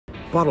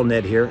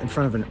BottleNed here in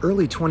front of an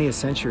early 20th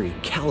century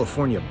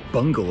California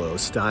bungalow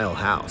style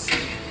house.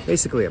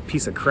 Basically a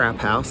piece of crap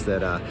house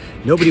that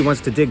nobody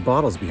wants to dig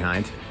bottles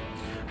behind.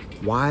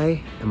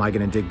 Why am I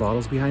gonna dig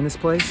bottles behind this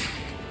place?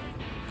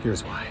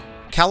 Here's why.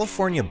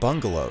 California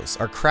bungalows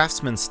are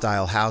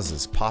craftsman-style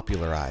houses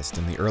popularized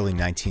in the early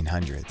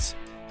 1900s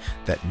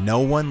that no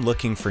one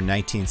looking for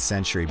 19th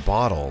century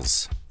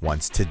bottles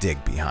wants to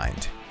dig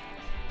behind.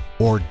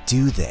 Or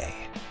do they?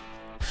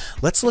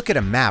 Let's look at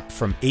a map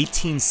from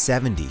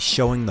 1870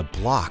 showing the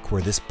block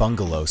where this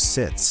bungalow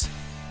sits.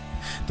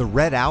 The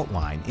red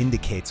outline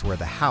indicates where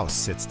the house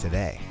sits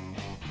today.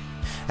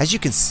 As you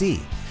can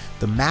see,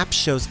 the map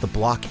shows the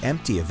block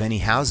empty of any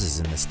houses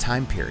in this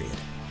time period.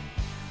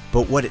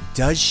 But what it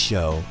does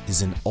show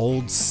is an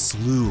old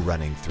slough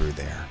running through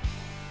there,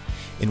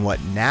 in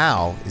what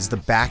now is the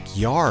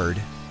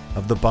backyard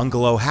of the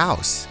bungalow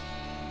house.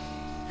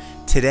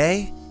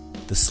 Today,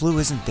 the slough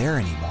isn't there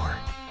anymore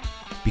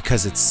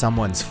because it's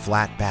someone's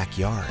flat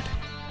backyard.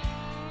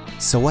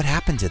 So what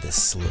happened to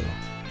this slough?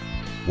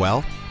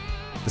 Well,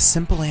 the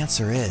simple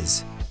answer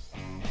is,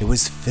 it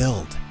was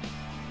filled.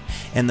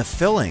 And the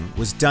filling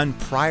was done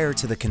prior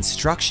to the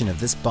construction of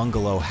this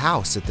bungalow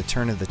house at the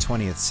turn of the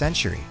 20th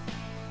century.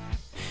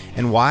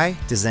 And why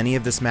does any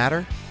of this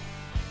matter?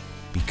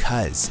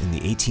 Because in the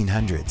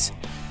 1800s,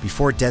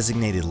 before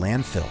designated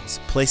landfills,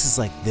 places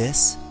like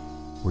this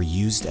were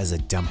used as a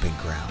dumping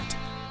ground.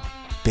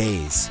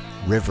 Bays,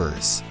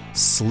 rivers,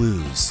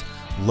 sloughs,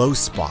 low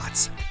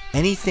spots,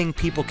 anything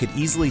people could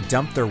easily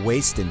dump their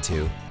waste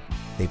into,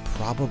 they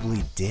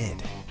probably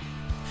did.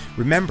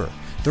 Remember,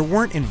 there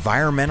weren't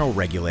environmental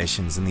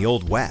regulations in the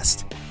Old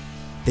West.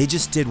 They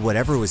just did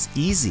whatever was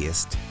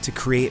easiest to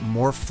create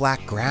more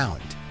flat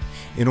ground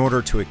in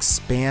order to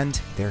expand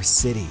their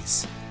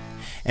cities.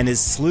 And as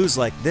sloughs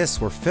like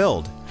this were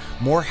filled,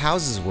 more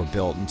houses were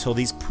built until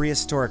these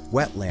prehistoric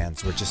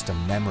wetlands were just a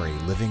memory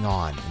living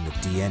on in the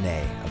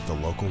DNA of the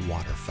local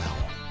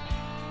waterfowl.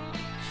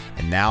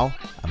 And now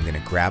I'm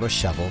gonna grab a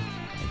shovel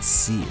and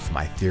see if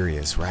my theory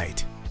is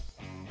right.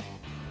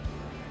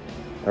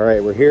 All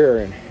right, we're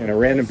here in a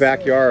random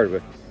backyard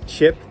with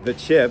Chip the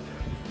Chip.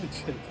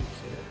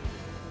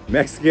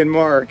 Mexican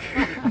Mark,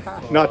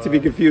 not to be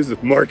confused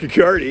with Mark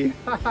Icardi,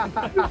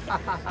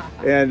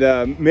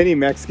 and mini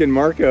Mexican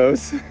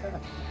Marcos.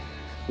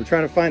 We're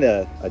trying to find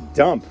a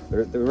dump.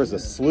 There was a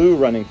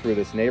slough running through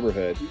this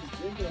neighborhood.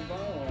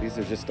 These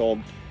are just old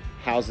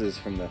houses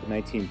from the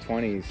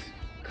 1920s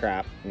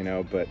crap, you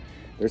know, but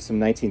there's some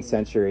 19th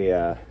century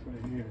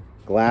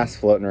glass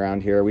floating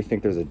around here. We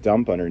think there's a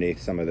dump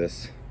underneath some of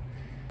this.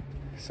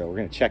 So we're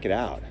gonna check it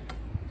out.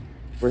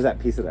 Where's that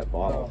piece of that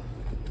bottle?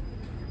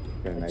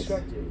 Got a nice.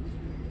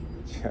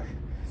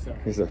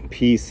 There's a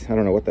piece. I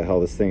don't know what the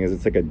hell this thing is.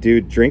 It's like a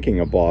dude drinking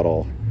a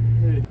bottle.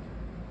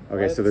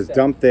 Okay, so there's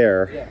dump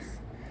there. Yes.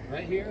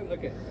 Right here,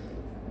 look at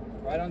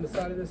right on the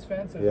side of this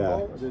fence. There's Yeah. a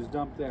hole. There's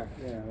dump there.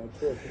 Yeah,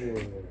 that's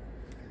it.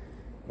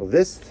 Well,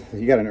 this,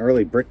 you got an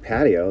early brick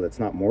patio that's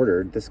not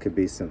mortared. This could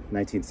be some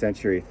 19th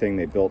century thing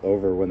they built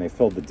over when they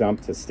filled the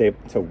dump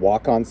to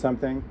walk on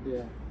something.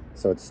 Yeah.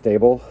 So it's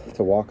stable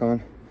to walk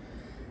on.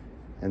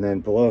 And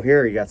then below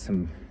here you got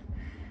some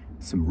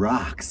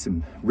rocks,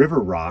 some river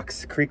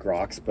rocks, creek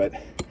rocks, but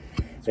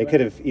they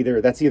could have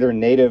that's either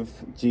native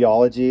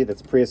geology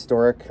that's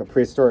prehistoric, a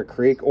prehistoric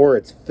creek, or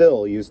it's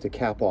fill used to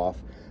cap off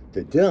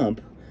the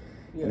dump.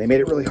 And they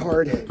made it really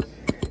hard. And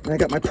I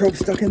got my probe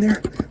stuck in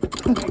there.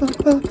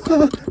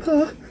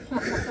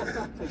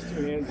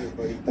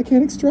 I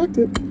can't extract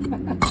it.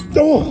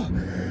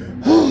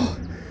 Oh.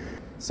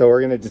 So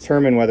we're gonna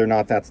determine whether or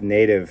not that's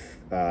native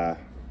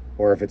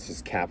or if it's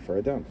just capped for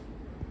a dump.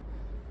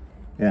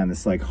 Yeah, and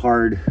this like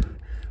hard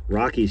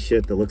rocky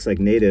shit that looks like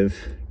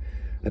native.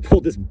 I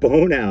pulled this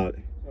bone out.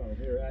 Oh,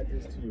 here, add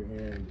this to your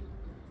hand.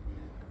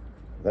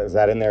 Is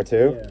that in there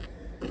too?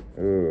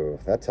 Yeah. Ooh,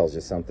 that tells you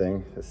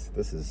something. This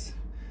is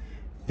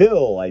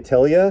Phil, I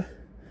tell ya.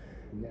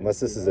 Unless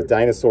this is a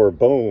dinosaur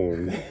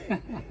bone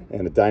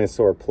and a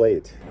dinosaur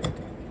plate.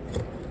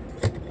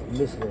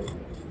 This way.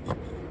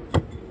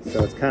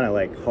 So it's kind of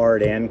like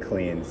hard and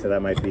clean. So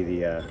that might be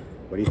the,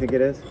 what do you think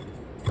it is?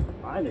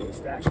 I think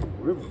it's actually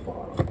river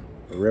bottom.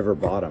 The river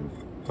bottom.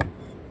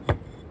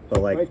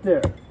 But like, Right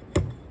there.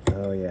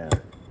 oh yeah.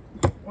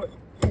 What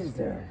is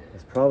there?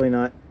 It's probably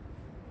not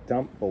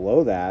dumped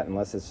below that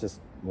unless it's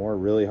just more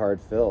really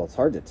hard fill. It's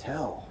hard to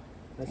tell.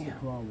 That's the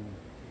problem.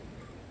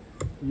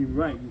 You're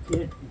right.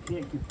 You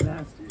can't get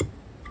past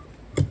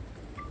it.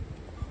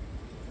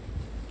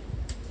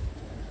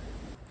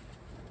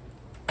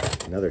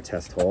 Another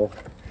test hole.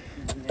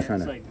 Yeah,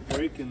 it's like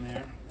breaking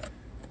there.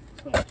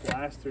 Some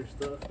plaster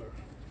stuff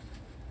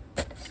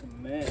or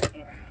cement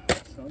or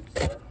some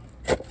stuff.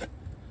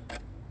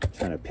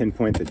 Trying to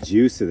pinpoint the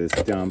juice of this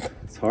dump.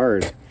 It's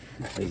hard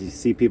as you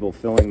see people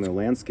filling the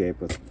landscape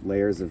with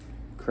layers of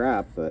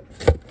crap, but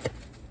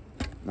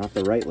not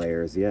the right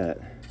layers yet.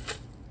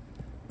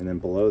 And then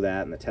below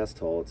that in the test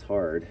hole, it's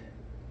hard.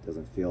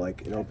 Doesn't feel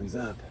like it opens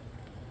up.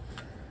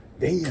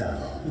 Damn.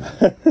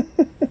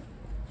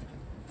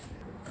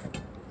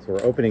 So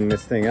we're opening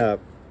this thing up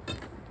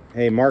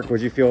Hey, Mark,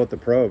 what'd you feel with the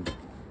probe?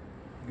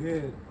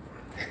 Good.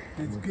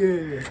 It's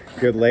good.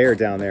 Good layer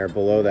down there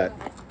below that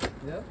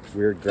Yep.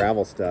 weird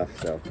gravel stuff.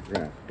 So we're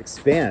gonna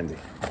expand.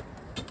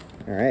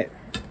 All right.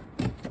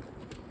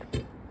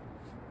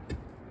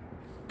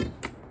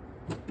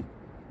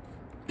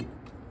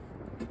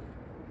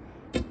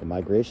 The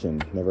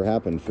migration never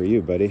happened for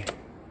you, buddy.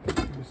 Missed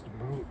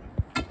a boat.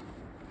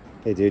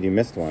 Hey, dude, you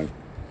missed one.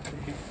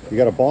 You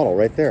got a bottle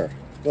right there.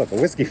 Look, a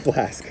whiskey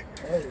flask.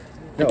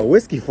 No, a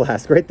whiskey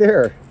flask right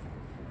there.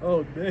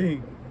 Oh,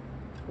 dang.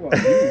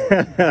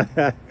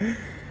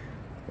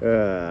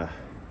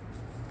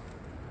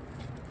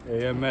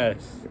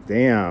 AMS.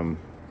 Damn.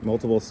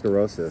 Multiple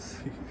sclerosis.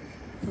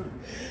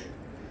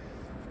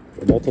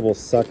 Multiple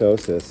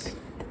succosis.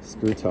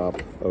 Screw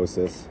top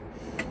osis.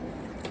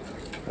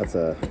 That's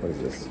a, what is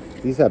this?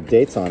 These have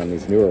dates on them,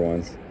 these newer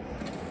ones.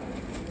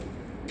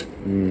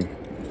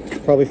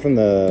 Probably from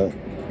the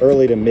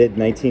early to mid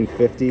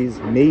 1950s,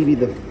 maybe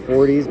the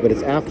 40s, but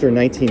it's after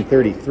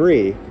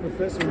 1933.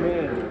 Professor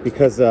Mann.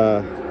 Because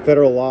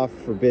federal law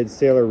forbids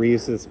sailor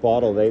reuse of this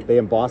bottle. They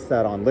embossed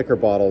that on liquor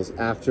bottles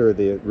after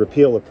the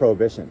repeal of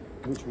Prohibition.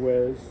 Which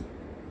was?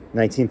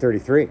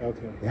 1933.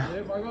 Okay. Yeah.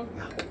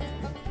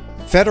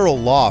 Federal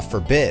law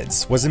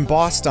forbids was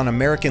embossed on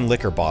American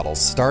liquor bottles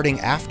starting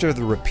after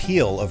the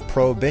repeal of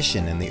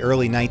Prohibition in the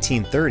early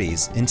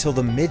 1930s until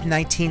the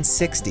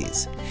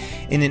mid-1960s,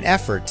 in an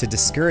effort to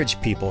discourage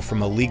people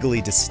from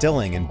illegally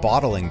distilling and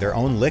bottling their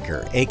own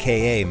liquor,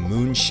 aka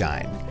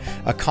moonshine,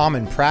 a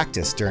common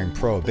practice during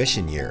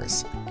Prohibition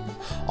years.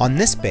 On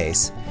this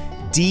base,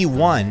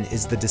 D1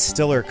 is the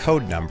distiller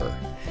code number,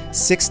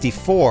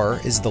 64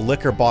 is the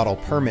liquor bottle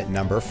permit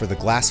number for the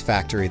glass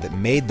factory that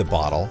made the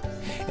bottle,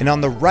 and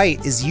on the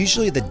right is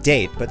usually the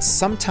date, but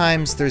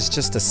sometimes there's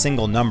just a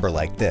single number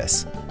like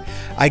this.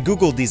 I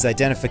googled these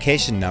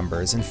identification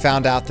numbers and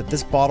found out that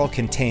this bottle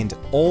contained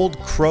Old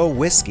Crow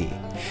whiskey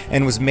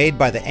and was made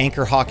by the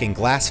Anchor Hawking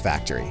Glass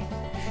Factory.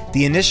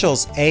 The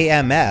initials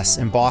AMS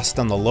embossed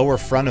on the lower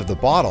front of the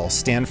bottle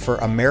stand for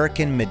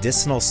American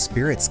Medicinal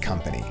Spirits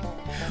Company,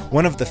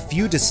 one of the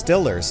few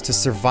distillers to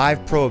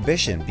survive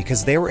Prohibition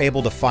because they were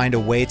able to find a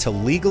way to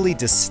legally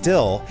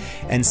distill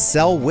and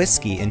sell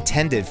whiskey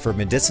intended for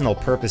medicinal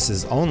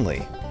purposes only,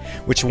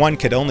 which one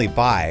could only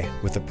buy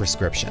with a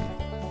prescription.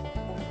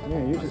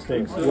 Yeah, you just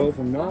take wealth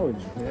of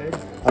knowledge, Dad.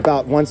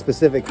 About one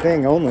specific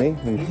thing only,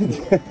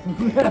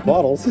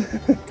 bottles,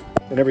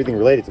 and everything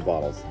related to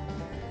bottles,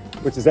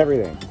 which is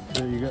everything.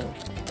 There you go.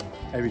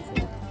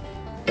 Everything.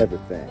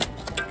 Everything.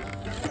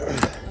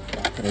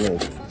 A little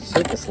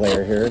surface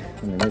layer here,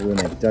 and maybe when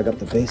they dug up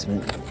the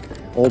basement.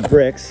 Old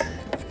bricks.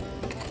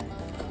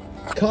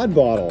 Cod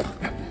bottle.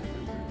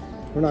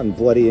 We're not in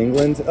bloody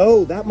England.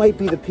 Oh, that might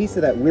be the piece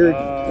of that weird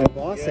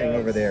embossing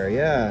over there.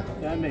 Yeah.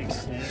 That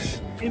makes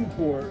sense.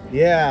 Import.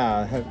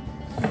 Yeah.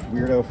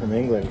 Weirdo from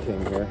England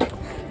came here.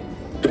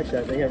 Actually,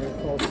 I think I ever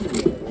called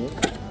you.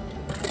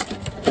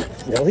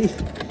 Really?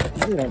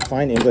 You don't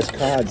find English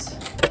cods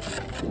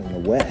in the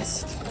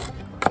West.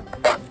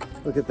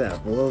 Look at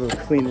that. Below the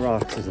clean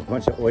rocks is a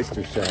bunch of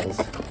oyster shells.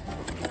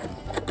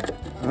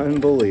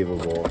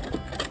 Unbelievable.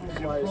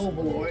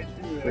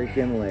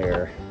 Freaking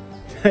layer.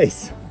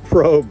 Nice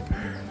probe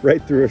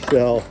right through a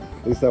shell.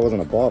 At least that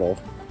wasn't a bottle.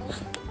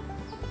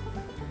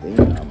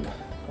 Damn.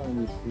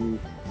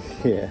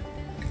 Yeah.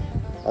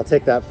 I'll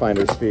take that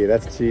finder's fee.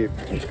 That's cheap.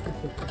 Oh,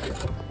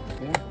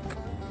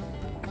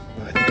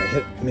 I think I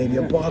hit maybe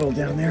a bottle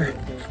down there.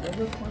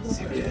 Let's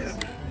see what it is.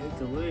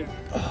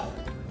 Oh.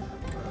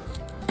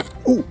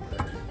 Ooh.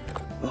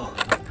 Oh.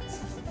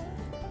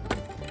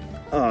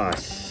 Oh,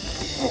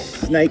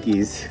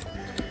 Nikes.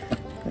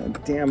 Oh,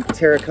 damn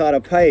terracotta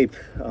pipe.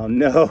 Oh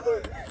no.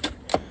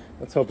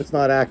 Let's hope it's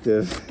not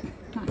active.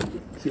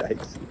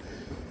 Yikes.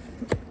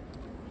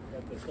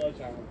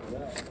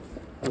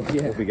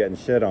 We'll be getting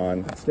shit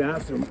on. It's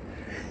after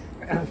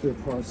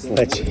process.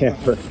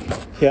 Sledgehammer.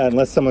 Yeah,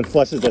 unless someone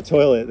flushes the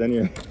toilet, then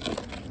you're...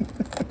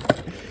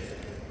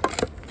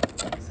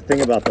 That's the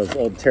thing about those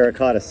old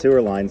terracotta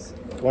sewer lines.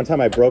 One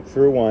time I broke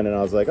through one and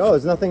I was like, oh,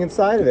 there's nothing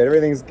inside of it.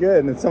 Everything's good.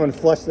 And then someone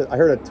flushed it. I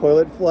heard a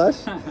toilet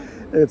flush.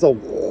 And it's a...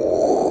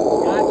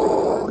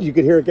 You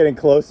could hear it getting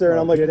closer. And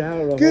I'm like, get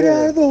out of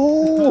the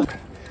hole.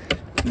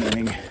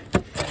 Annoying.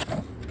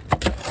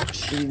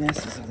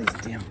 Shittiness is all these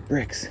damn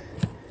bricks.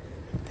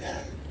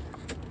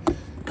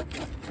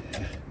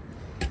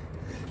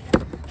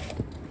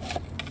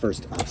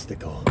 First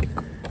obstacle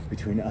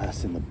between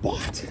us and the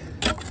bot.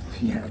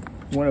 Yeah,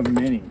 one of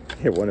many.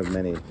 Yeah, one of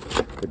many.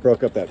 They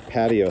broke up that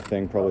patio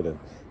thing probably to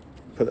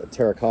put a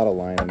terracotta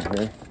line in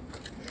here.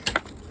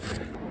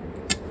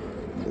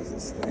 What is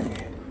this thing?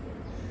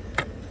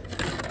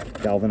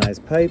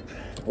 Galvanized pipe.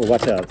 Oh,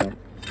 watch out.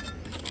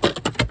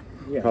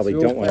 Yeah, Probably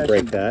don't want to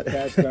break that.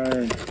 Cast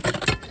iron.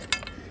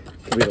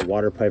 Could be the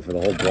water pipe for the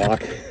whole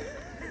block.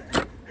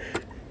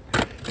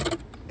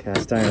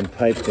 Cast iron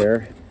pipe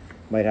there.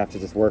 Might have to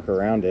just work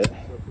around it.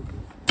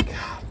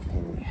 God,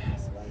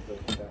 yes.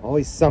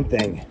 Always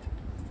something.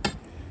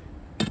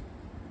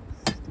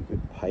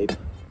 Stupid pipe.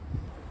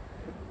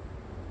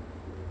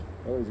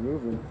 Oh, he's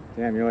moving.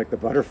 Damn, you're like the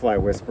butterfly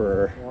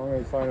whisperer. Well, I'm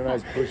gonna find a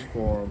nice bush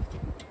for him.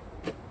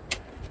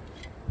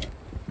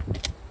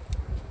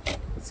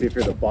 Let's see if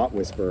you're the bot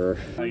whisperer.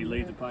 How you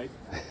laid the pipe?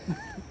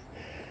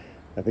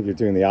 I think you're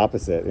doing the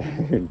opposite.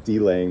 You're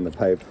delaying the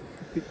pipe.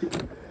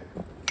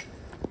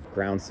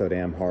 Ground's so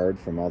damn hard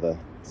from all the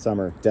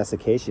summer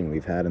desiccation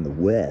we've had in the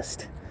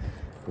west.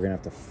 We're gonna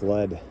have to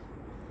flood.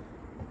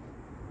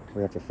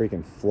 We have to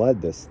freaking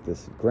flood this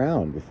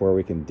ground before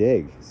we can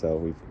dig. So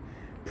we've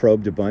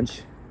probed a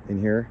bunch in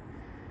here.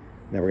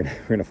 Now we're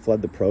gonna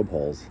flood the probe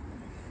holes.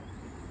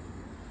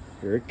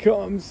 Here it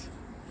comes.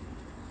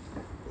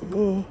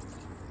 Oh.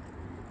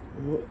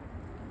 Oh.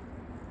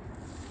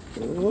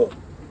 Oh.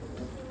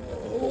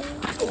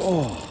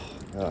 Oh.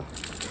 Oh.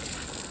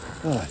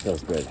 Oh, it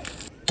feels good.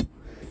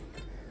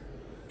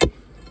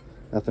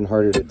 Nothing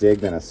harder to dig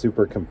than a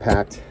super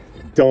compact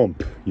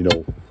dump, you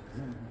know.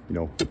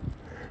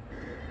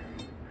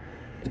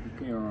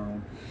 Here,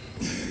 Arnold.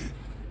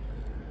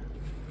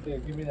 Yeah,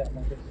 give me that,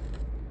 Marcus.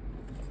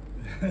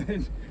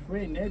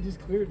 Wait, Ned just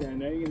cleared that.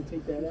 Now you're gonna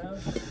take that out?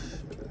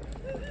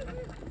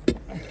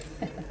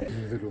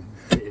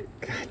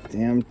 God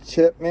damn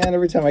Chip, man.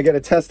 Every time I get a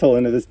test hole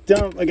into this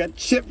dump, I got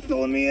Chip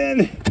filling me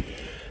in.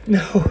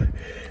 No,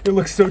 it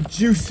looks so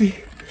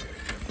juicy.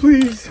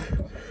 Please,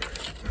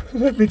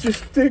 let me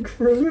just dig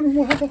for a little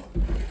while.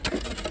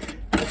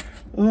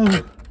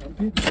 Oh.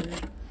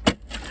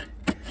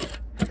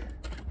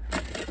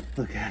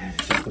 Look at it.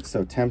 It just looks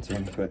so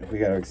tempting, but we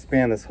gotta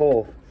expand this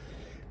hole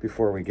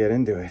before we get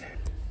into it.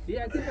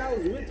 Yeah, I think I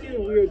was with you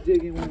when we were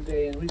digging one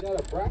day and we got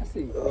a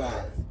brassy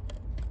glass.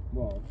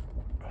 Well,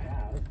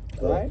 half,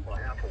 right? Well,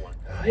 half of one.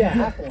 Yeah,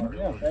 half one.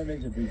 Yeah, that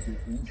makes a big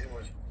difference.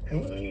 It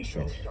was a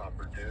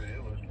showstopper, dude.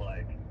 It was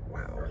like,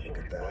 Wow, look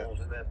at that. rolls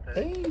in that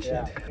thing.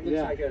 Yeah, it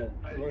looks like a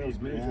One of those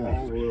miniature Yeah.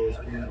 olive oils.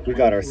 We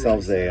got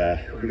ourselves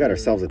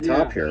a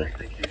top here.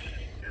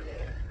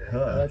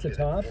 Oh, that's a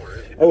top?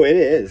 Oh, it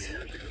is.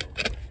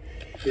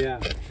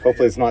 Yeah,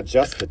 Hopefully it's not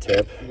just the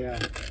tip. yeah.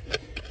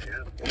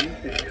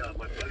 Yeah,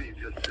 my buddy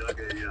just dug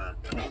a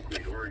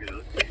concrete Oregon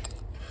oak tree.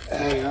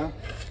 Oh, yeah?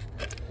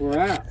 Where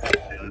at?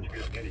 Yeah, that's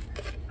good.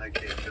 I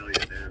can't tell you,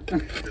 man.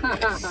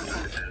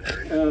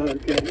 Oh,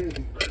 okay.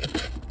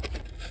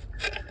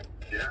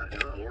 Yeah,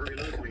 no, Oregon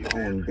oak tree.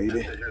 Come on,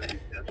 baby.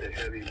 That's a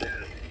heavy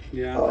bed.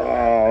 Yeah.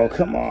 Oh,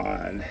 come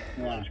on.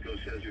 Yeah. Goes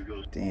as you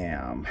go.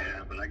 Damn.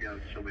 Yeah, but I got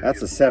so many.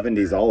 That's a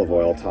 70s olive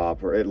oil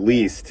top, or at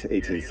least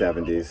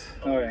 1870s.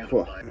 Oh, yeah.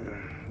 Cool.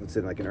 What's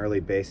in like an early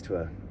base to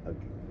a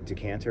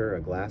decanter or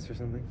a glass or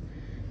something?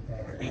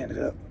 Hand it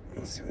up.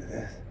 Let's see what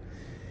it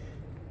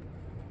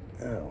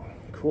is. Oh,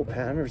 cool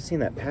pattern. I've never seen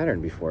that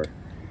pattern before.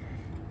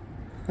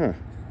 Huh.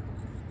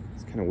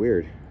 It's kind of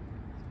weird.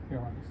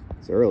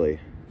 It's early.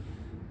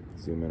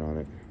 Zoom in on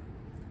it.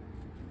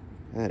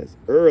 That is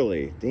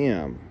early.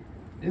 Damn.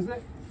 Is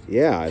it?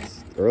 Yeah,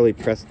 it's early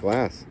pressed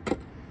glass.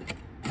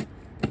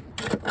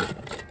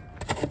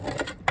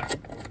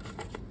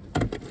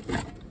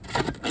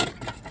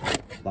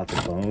 Lots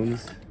of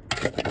bones.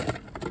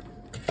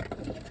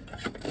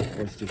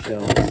 Oyster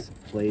shells,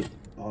 plate,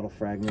 bottle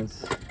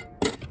fragments.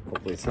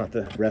 Hopefully it's not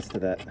the rest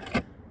of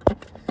that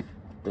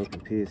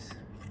broken piece.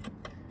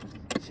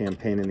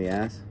 Champagne in the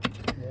ass.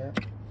 Yeah.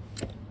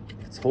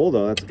 If it's whole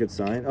though, that's a good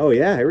sign. Oh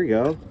yeah, here we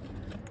go.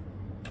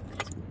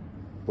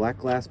 Black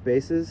glass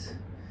bases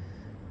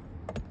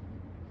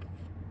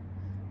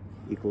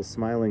equals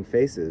smiling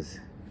faces.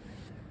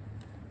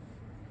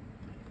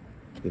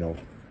 You know,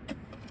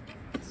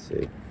 let's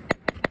see.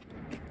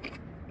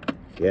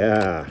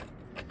 Yeah,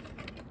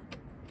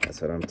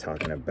 that's what I'm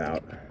talking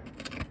about.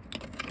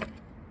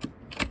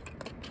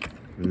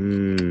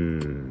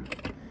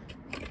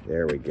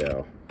 There we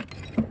go.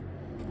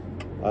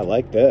 I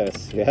like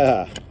this,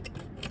 yeah.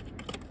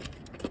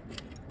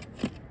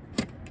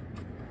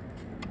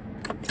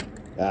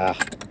 Ah,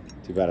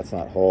 too bad it's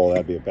not whole.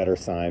 That'd be a better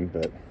sign,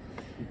 but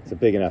it's a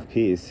big enough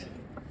piece.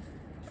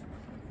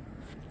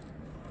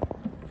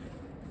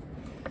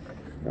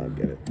 I'll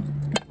get it.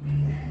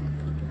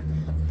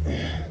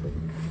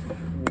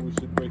 Well, we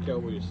should break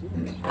out where you're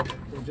sitting.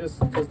 Well,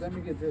 just let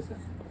me get this in.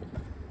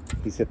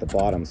 He's hit the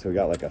bottom, so we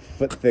got like a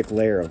foot thick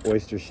layer of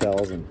oyster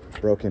shells and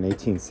broken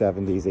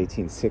 1870s,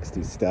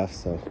 1860s stuff.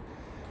 So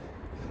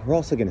we're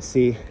also going to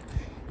see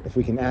if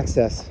we can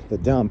access the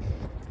dump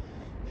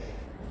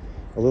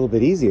a little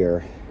bit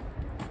easier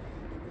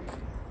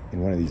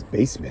in one of these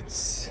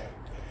basements.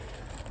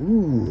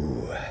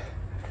 Ooh.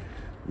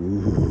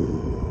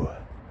 Ooh.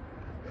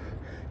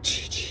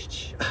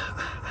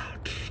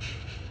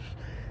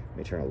 Let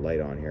me turn a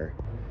light on here.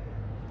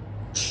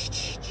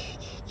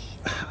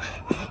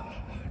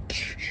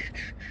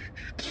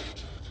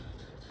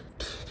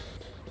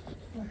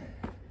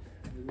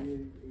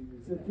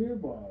 It's a beer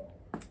bottle.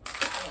 Oh,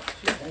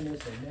 shit, I know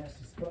it's a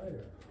nasty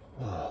spider.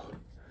 Oh.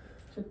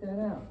 Check that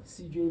out.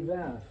 CJ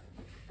Vaff.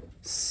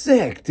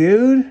 Sick,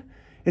 dude.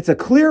 It's a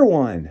clear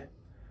one.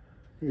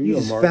 You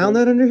just found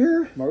that under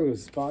here? Margo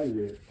spotted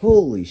it.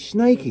 Holy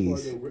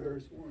shnikes.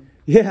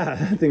 Yeah,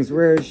 that thing's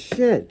rare as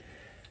shit.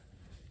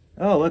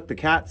 Oh, look, the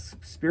cat's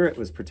spirit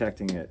was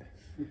protecting it.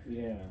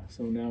 Yeah,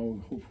 so now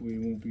hopefully it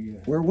won't be...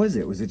 Where was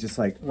it? Was it just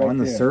like right on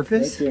the there,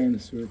 surface? Right there on the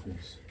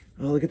surface.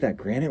 Oh, look at that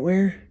granite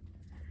ware.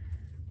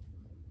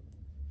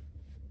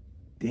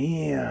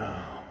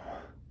 Damn.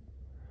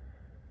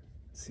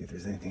 Let's see if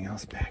there's anything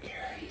else back here.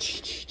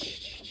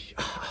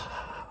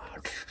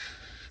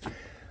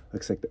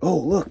 Looks like oh,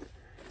 look.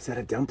 Is that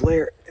a dump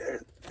layer?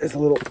 There's a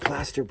little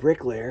plaster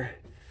brick layer.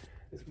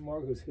 This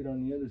Marco's hit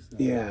on the other side.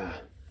 Yeah.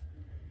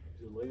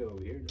 There's a layer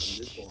over here.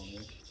 This ball in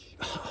there.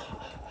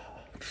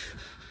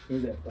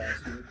 Here's that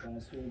plaster,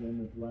 and then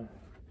the black.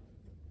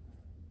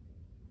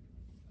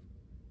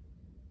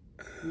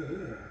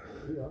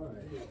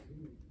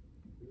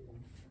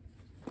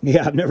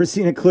 Yeah, I've never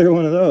seen a clear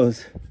one of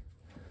those.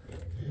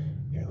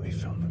 Here, let me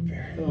film up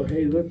here. Oh,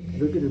 hey, look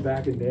at the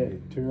back of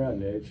Ned. Turn around,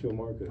 Ned. Show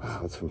Marcus.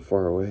 Wow, it's from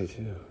far away,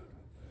 too.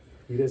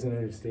 He doesn't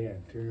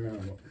understand. Turn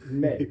around.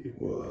 Ned,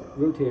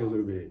 rotate a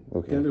little bit.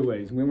 Okay. The other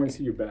way. We want to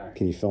see your back.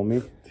 Can you film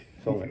me?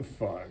 Film it.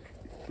 Fuck.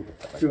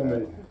 Film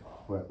it.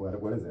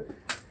 What is it?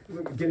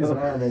 Look, get his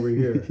arm over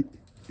here.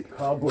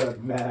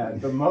 Cobweb man,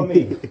 the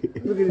mummy.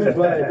 Look at his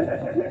butt.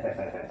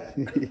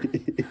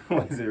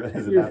 Is it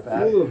You're that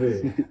bad? full of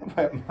it.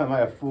 Am I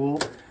a fool?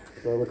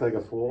 Do I look like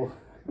a fool?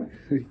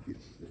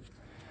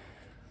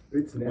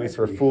 It's Waits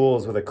for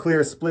fools with a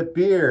clear split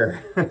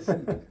beer. Look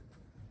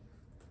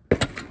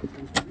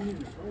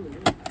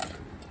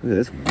at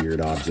this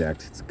weird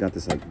object. It's got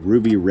this like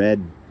ruby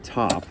red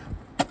top,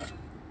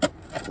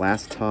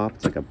 glass top.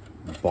 It's like a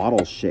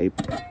bottle shape,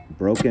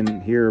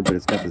 broken here, but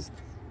it's got this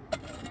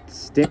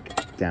stick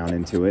down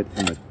into it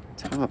from the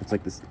top. It's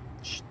like this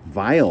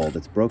vial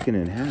that's broken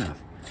in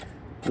half.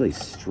 Really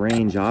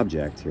strange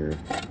object here.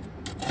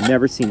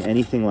 Never seen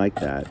anything like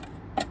that.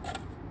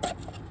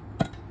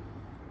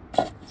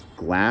 It's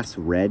glass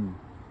red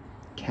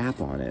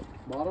cap on it.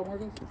 Bottle,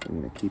 Marcus?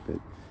 I'm gonna keep it.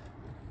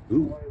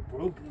 Ooh.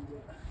 Broken.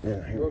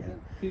 Yeah, here we go.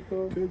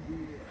 Pico?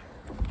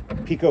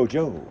 Pico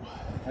Joe.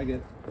 I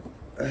get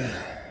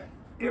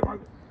it.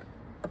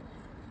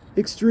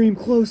 Extreme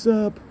close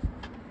up.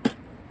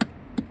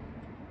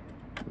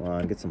 Come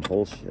on, get some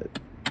whole shit.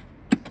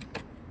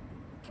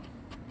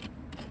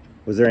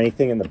 Was there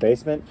anything in the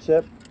basement,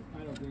 Chip?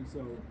 I don't think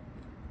so.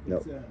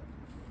 Nope. It's,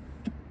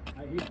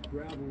 I hate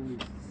gravel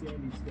with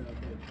sandy stuff.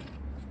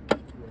 But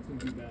it's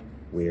gonna be bad.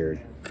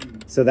 Weird.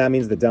 So that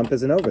means the dump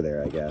isn't over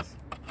there, I guess.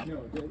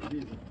 No, it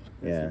isn't.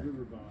 That's Yeah. the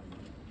river bottom.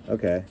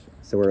 Okay.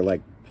 So we're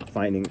like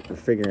we're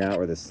figuring out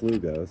where the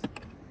slough goes.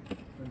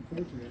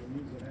 Unfortunately, it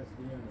means it has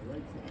to be on the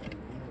right side.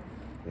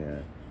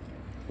 Yeah.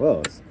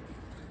 Whoa,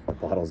 the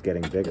bottle's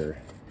getting bigger.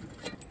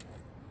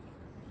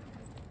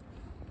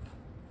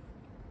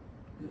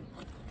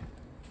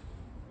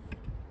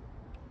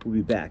 We'll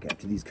be back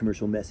after these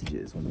commercial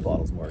messages when the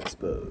bottle's more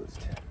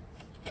exposed.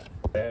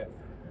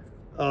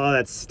 Oh,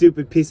 that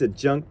stupid piece of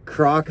junk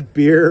crock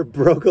beer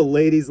broke a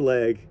lady's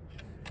leg.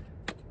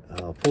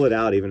 I'll pull it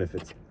out even if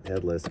it's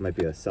headless. It might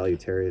be a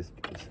salutarius.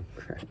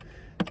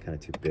 It's kind of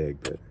too big,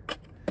 but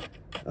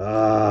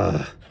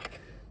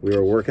we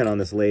were working on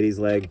this lady's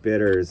leg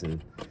bitters,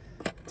 and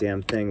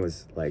damn thing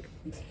was like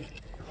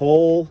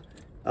whole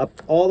up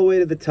all the way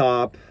to the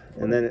top,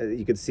 and then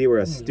you could see where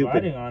a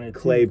stupid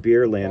clay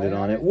beer landed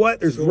on it.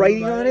 What? There's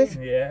writing on it?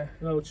 Yeah.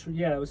 No,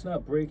 it's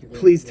not breaking.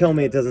 Please tell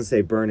me it doesn't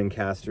say burn in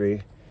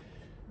Castry.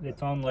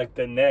 It's on like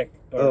the neck.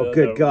 Oh,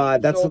 good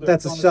God!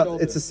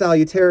 It's a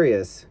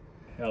salutarius.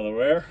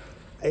 Delaware.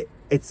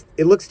 It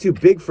looks too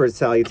big for a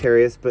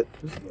salutarius, but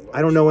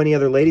I don't know any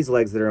other ladies'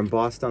 legs that are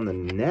embossed on the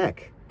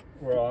neck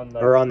Or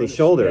on the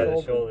shoulder. Yeah,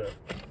 the shoulder.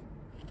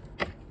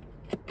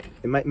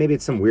 Maybe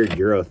it's some weird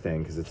Euro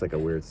thing because it's like a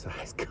weird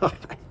size. God.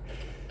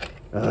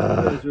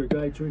 Is there a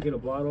guy drinking a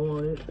bottle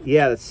on it?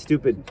 Yeah, that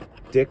stupid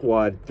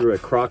dickwad threw a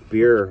crock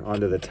beer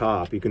onto the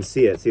top. You can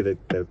see it. See the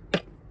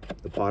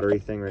pottery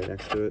thing right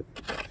next to it,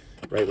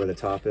 right where the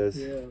top is.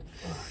 Yeah.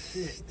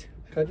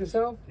 Cut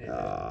yourself?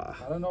 Ah.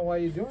 I don't know why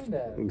you're doing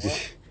that.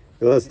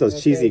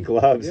 Those cheesy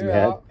gloves, You're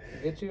man. out.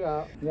 Get you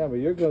out. Yeah, but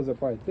your gloves are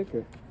probably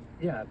thicker.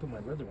 Yeah, I put my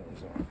leather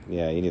ones on.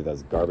 Yeah, you need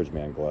those garbage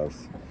man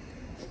gloves.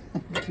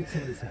 Get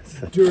some of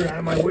this dirt out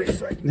of my way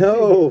so I can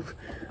No,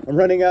 I'm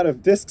running out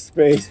of disk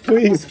space.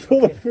 Please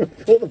pull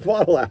the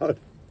bottle out.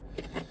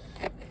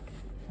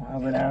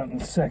 I'll have it out in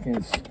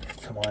seconds.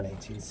 Come on,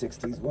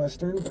 1860s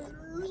Western.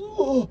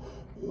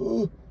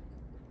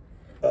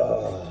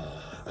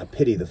 I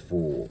pity the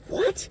fool.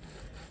 What?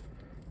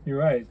 You're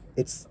right.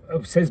 It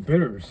says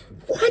bitters.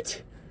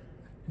 What?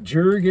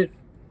 Jurich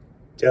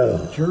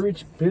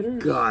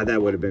bitters? God,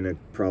 that would have been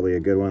probably a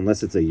good one,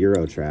 unless it's a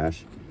Euro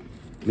trash.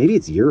 Maybe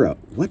it's Euro.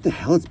 What the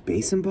hell? It's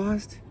base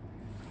embossed?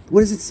 What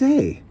does it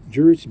say?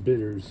 Jurich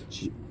bitters.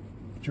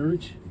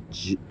 Jurich?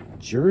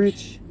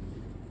 Jurich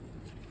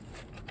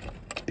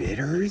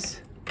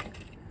bitters?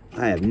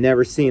 I have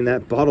never seen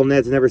that.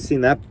 BottleNed's never seen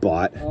that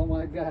bot. Oh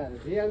my God.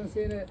 He hasn't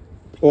seen it?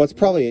 Well, it's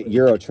probably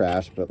Euro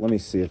trash, but let me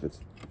see if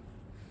it's...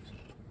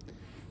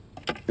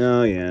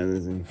 Oh, yeah.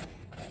 There's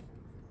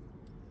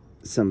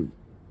some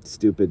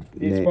stupid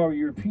It's probably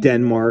European.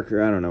 Denmark,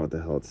 or I don't know what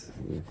the hell it's...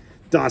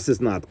 Das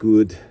is not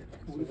good.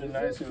 Would have been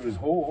nice if it was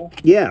whole.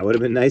 Yeah, it would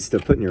have been nice to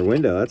put in your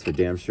window. That's for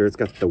damn sure. It's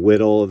got the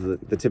whittle,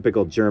 the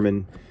typical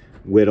German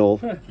whittle,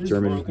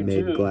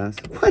 German-made glass.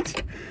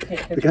 What?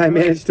 The guy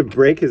managed to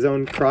break his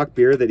own crock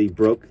beer that he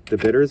broke the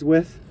bitters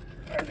with?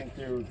 I think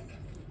they were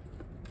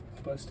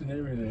busting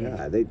everything.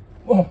 Yeah,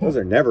 those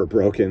are never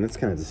broken. That's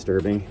kind of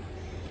disturbing.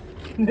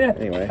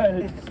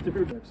 Anyway.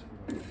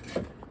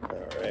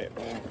 Alright,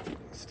 well,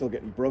 still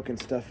getting broken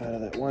stuff out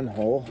of that one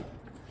hole.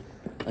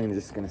 I'm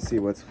just going to see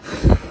what's...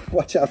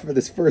 Watch out for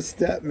this first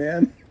step,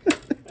 man.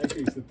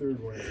 Actually, it's the third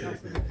one.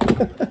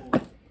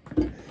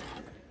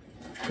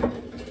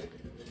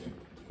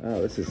 Oh,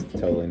 this is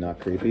totally not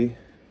creepy.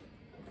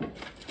 I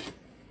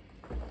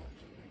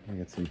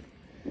got some...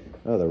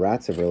 Oh, the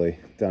rats have really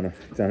done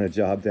a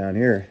job down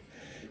here.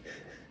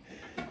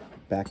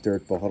 Back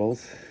dirt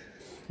bottles.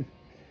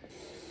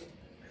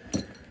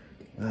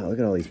 Wow, look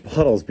at all these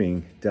bottles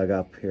being dug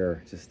up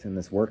here, just in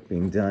this work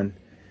being done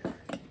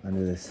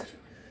under this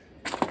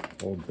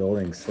old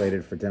building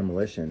slated for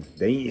demolition.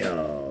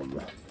 Damn!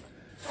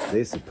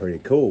 This is pretty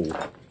cool.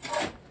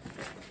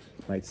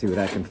 Might see what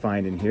I can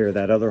find in here.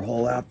 That other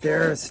hole out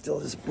there is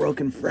still just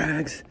broken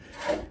frags.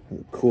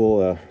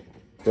 Cool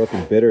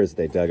broken bitters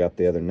they dug up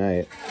the other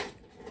night.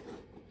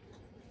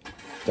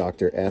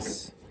 Dr.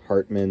 S.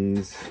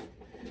 Hartman's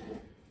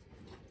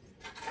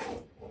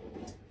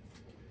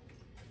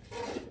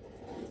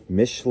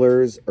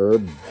Mischler's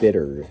Herb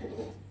Bitter.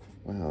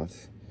 Wow,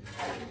 it's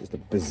just a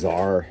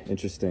bizarre,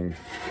 interesting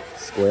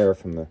square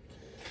from the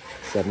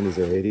 70s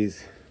or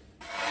 80s.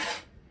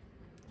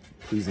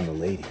 Pleasing the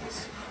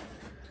ladies.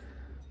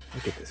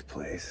 Look at this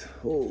place.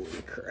 Holy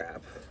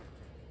crap.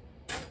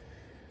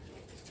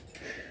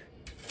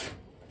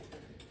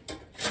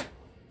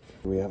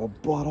 We have a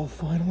bottle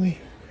finally.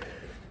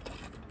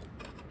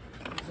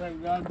 Looks like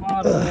we got a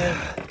bottle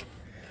there.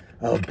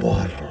 A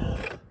bottle.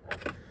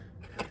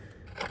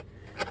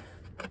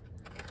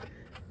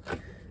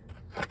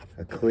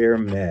 A clear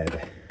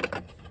med.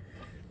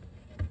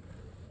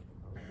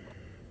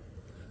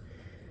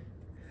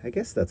 I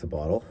guess that's a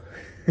bottle.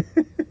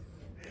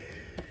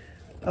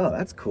 Oh,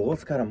 that's cool.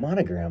 It's got a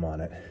monogram on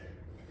it.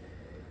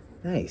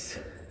 Nice.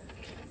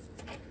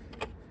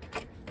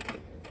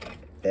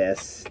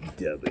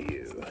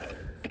 SW.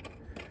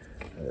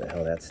 What the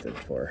hell that stood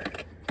for.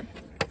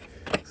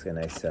 Looks like a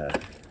nice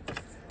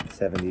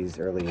 70s,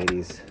 early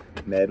 80s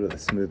med with a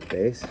smooth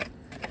base.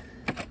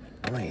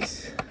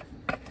 Nice.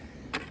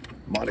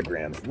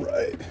 Monogram's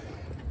right.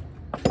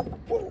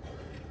 Whoa.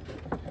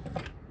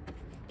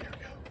 There we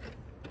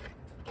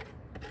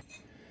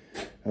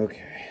go.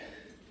 Okay.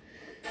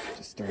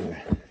 Just starting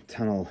to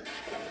tunnel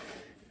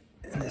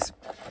in this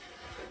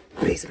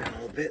basement a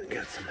little bit.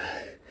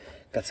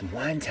 Got some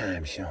wine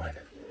time showing.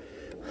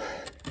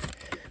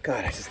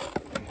 God, I just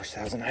wish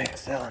that was an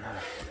ISL and not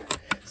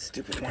a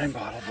stupid wine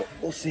bottle, but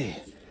we'll see.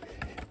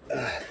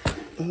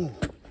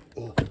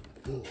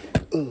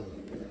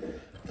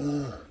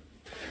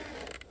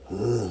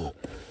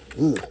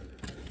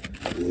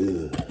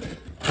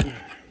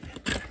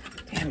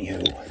 Damn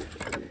you.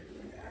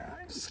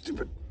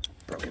 Stupid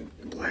broken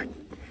black.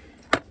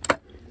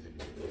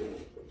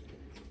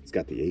 It's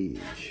got the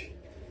age.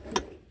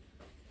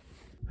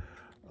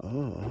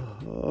 Oh.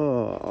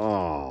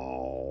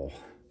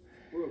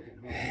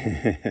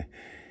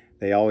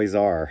 They always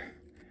are.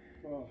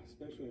 Oh,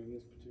 especially in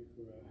this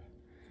particular.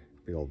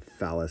 Big old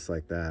phallus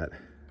like that.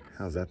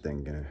 How's that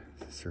thing gonna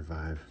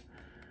survive?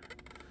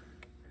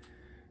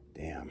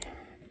 Damn.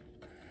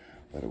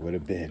 But it would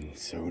have been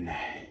so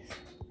nice.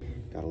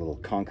 Got a little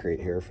concrete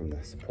here from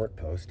the support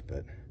post,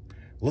 but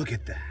look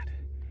at that.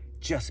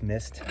 Just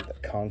missed the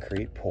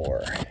concrete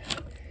pour.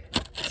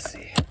 Let's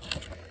see.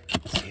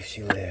 Let's see if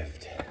she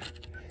lived.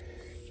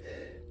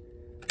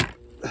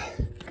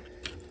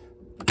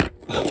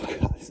 Oh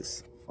God, this is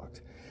so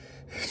fucked.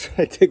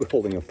 I dig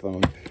holding a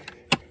phone.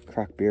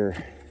 Crock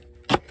beer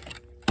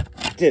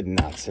did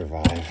not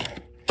survive.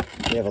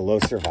 We have a low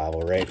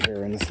survival rate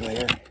here in this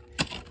layer.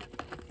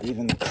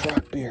 Even the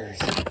crock beers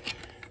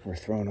were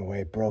thrown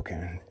away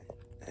broken.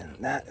 And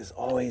that is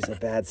always a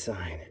bad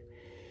sign.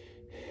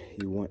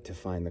 You want to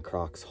find the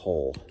crocks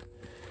whole,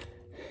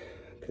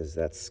 because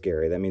that's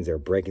scary. That means they're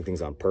breaking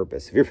things on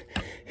purpose. If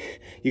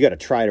you got to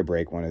try to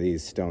break one of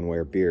these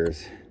stoneware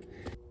beers.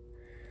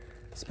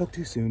 Spoke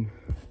too soon.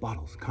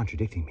 Bottles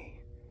contradicting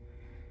me.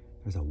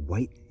 There's a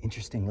white,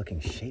 interesting looking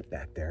shape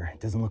back there. It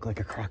doesn't look like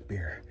a crock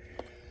beer.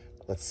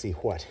 Let's see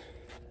what.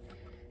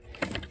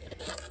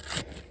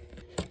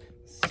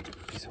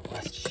 Stupid piece of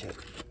rust shit.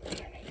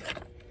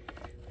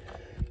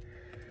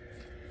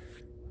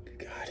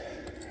 God,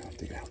 I'll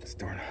dig out this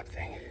doorknob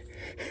thing.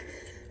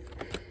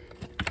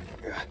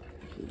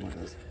 One of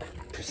those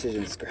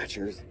precision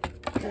scratchers.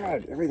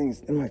 God,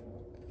 everything's in my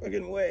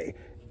fucking way.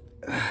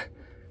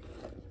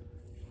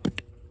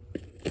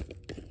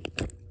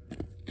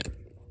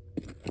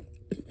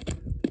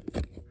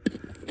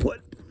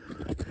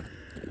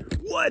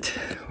 What?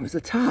 Where's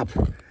the top?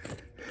 There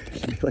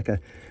should be like a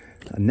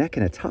neck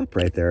and a top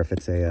right there if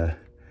it's a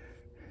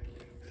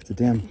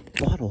damn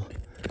bottle.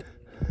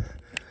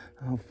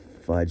 Oh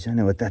fudge. I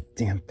know what that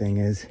damn thing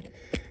is.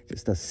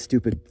 Just a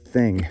stupid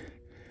thing.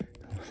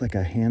 Like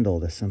a handle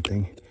to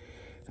something.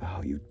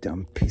 Oh, you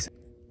dumb piece of...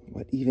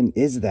 What even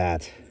is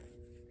that?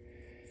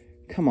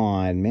 Come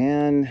on,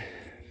 man.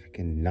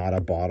 Freaking not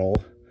a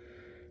bottle.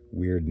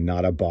 Weird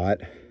not a bot.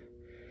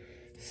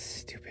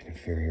 Stupid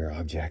inferior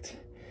object.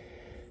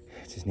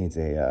 It just needs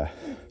a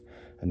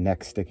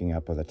neck sticking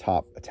up with a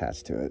top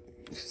attached to it.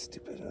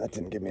 Stupid. That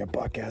didn't give me a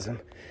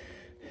buckgasm.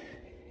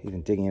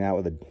 Even digging it out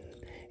with an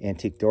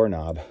antique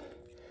doorknob.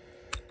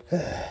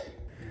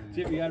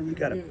 Jim, you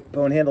got a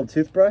bone-handled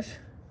toothbrush?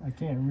 I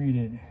can't read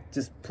it.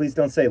 Just please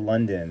don't say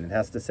London. It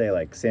has to say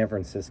like San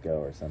Francisco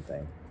or something.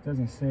 It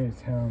doesn't say a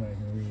town I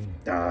can read.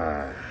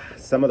 Ah,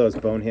 some of those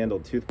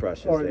bone-handled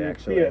toothbrushes, Or they it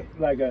actually... be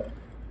like a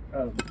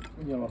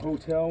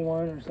hotel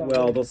one or something.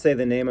 Well, they'll say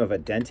the name of a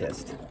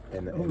dentist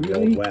in the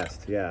really? Old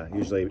West. Yeah,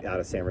 usually out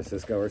of San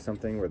Francisco or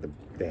something, where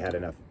they had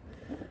enough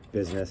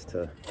business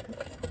to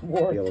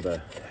be able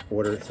to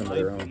order some of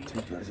their own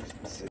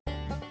toothbrushes.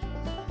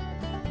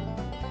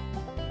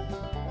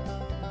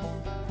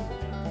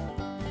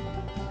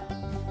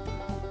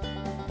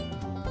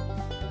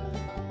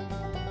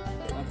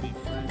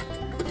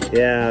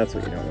 Yeah, that's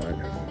what you don't want.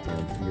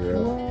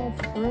 Euro.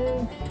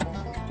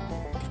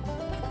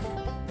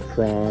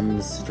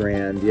 Proms,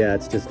 Strand. Yeah,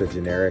 it's just a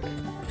generic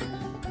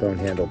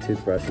bone-handled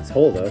toothbrush. It's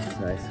whole though. It's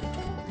nice.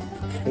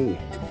 Hey.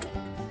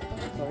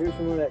 Oh, here's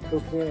some of that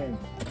cocaine.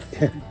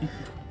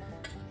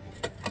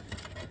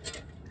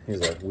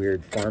 Here's a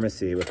weird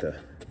pharmacy with the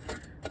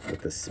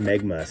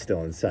smegma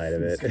still inside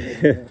of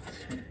it.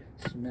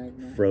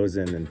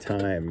 Frozen in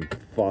time,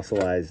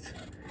 fossilized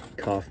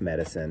cough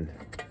medicine.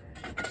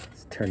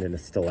 It's turned into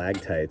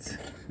stalactites.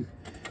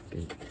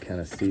 You can kind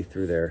of see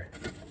through there.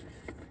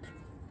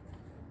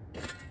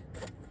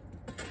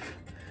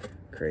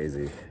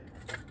 Crazy.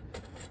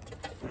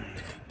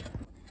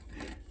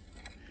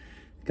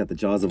 Got the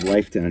jaws of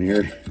life down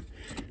here.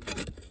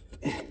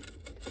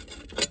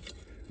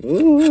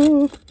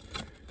 Ooh.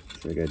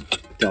 It's like a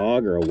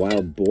dog or a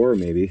wild boar,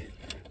 maybe.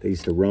 They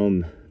used to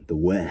roam the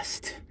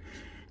West.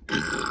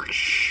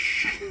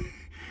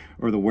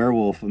 Or the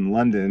werewolf in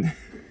London.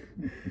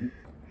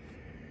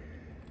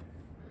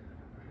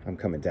 I'm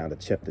coming down to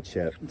chip the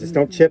chip. Just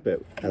don't chip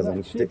it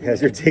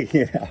as you're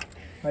taking it out.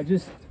 I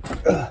just...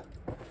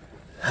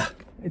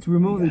 It's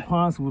remotely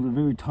possible the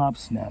very top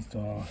snapped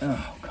off.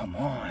 Oh, come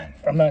on.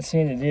 I'm not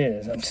saying it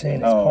is. I'm saying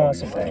it's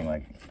possible. You're saying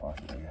like it's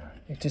possible, yeah.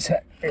 It just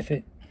if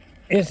it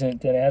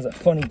isn't, then it has a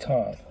funny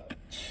top.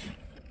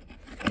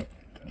 I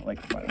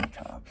like funny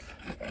tops.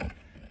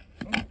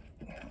 Like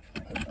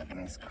a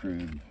nice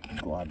crude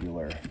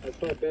globular. That's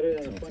probably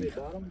better than a funny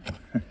bottom.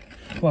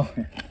 Well,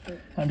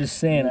 I'm just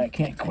saying I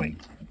can't quite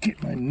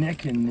get my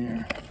neck in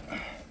there.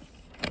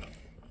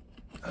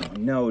 Oh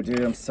no, dude,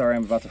 I'm sorry.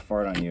 I'm about to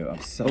fart on you.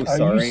 I'm so Are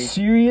sorry. you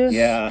serious?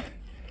 Yeah.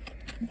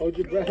 Hold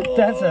your breath.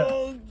 That's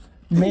a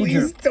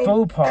major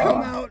faux pas.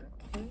 Come out.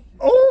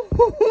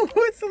 Oh,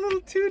 it's a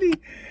little tootie.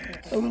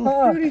 A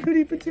little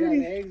hootie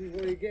patootie.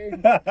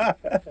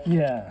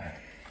 Yeah.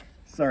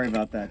 Sorry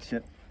about that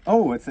shit.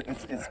 Oh, it's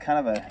kind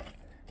of a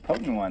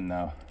potent one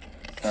though.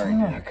 Sorry,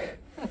 dude.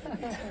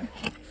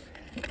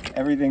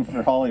 Everything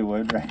for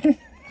Hollywood, right?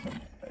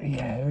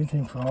 Yeah,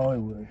 everything for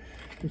Hollywood.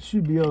 It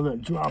should be able to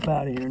drop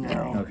out of here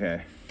now.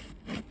 Okay.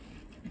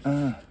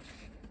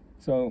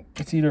 So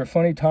it's either a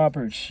funny top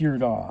or it's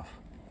sheared off.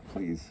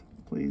 Please,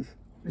 please.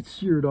 It's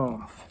sheared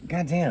off.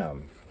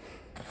 Goddamn.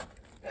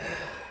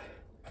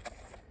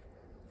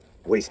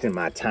 Wasting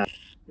my time.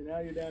 And now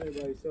you're down here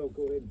by yourself.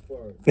 Go ahead and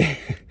fart.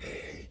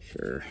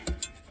 Sure.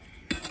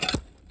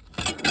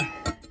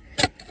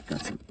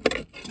 Got some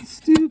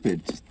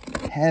stupid, just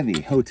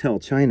heavy hotel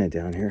china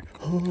down here.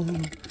 Oh,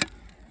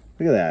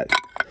 look at that.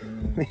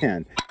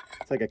 Man,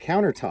 it's like a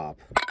countertop.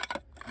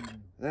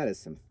 That is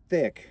some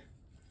thick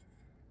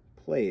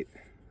plate.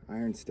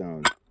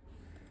 Ironstone.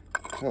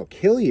 That'll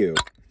kill you.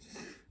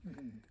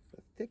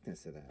 The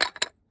thickness of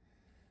that.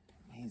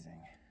 Amazing.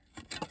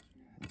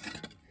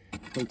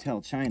 It's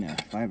hotel china,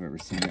 if I've ever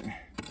seen it.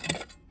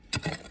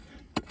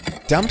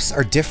 Dumps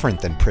are different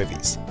than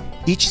privies.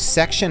 Each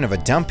section of a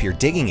dump you're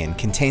digging in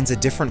contains a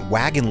different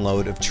wagon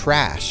load of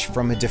trash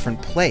from a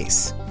different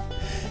place.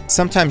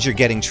 Sometimes you're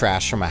getting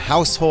trash from a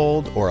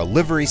household or a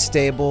livery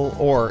stable,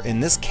 or in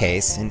this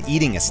case, an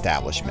eating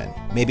establishment.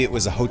 Maybe it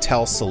was a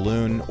hotel,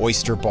 saloon,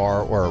 oyster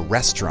bar, or a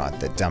restaurant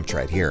that dumped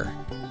right here.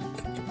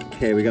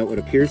 Okay, we got what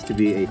appears to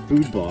be a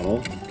food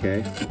bottle,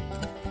 okay?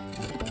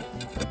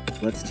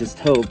 Let's just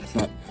hope it's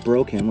not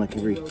broken like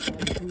every...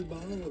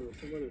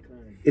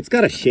 It's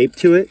got a shape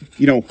to it,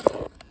 you know.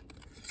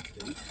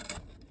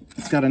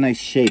 It's got a nice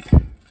shape.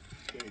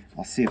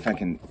 I'll see if I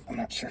can, I'm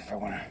not sure if I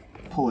want to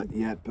pull it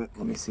yet, but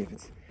let me see if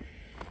it's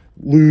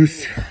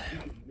loose.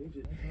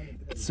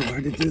 It's so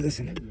hard to do this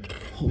and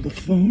hold a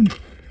phone.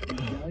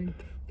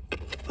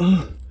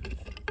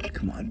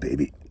 Come on,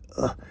 baby.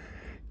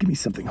 Give me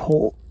something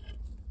whole.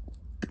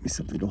 Give me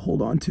something to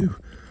hold on to.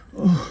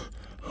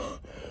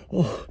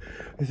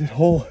 Is it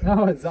whole?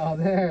 No, it's all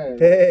there.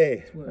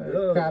 Hey.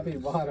 Crappy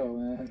bottle,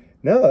 man.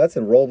 No, that's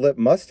a rolled lip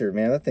mustard,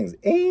 man. That thing's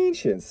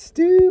ancient,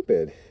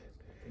 stupid.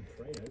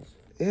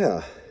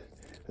 Yeah.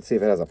 Let's see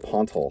if it has a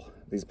pontal.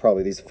 These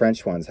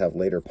French ones have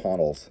later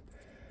pontals.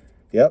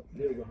 Yep.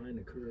 They're behind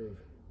the curve.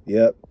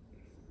 Yep.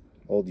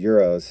 Old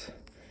Euros.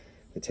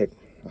 They take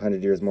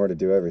 100 years more to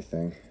do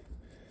everything.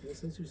 Well,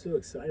 since you're so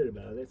excited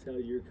about it, that's how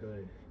you're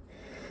cut.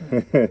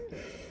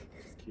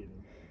 Just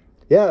kidding.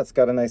 Yeah, it's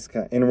got a nice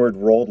kind of inward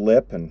rolled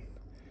lip and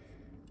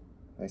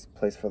nice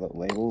place for the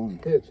label.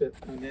 Here, Chip,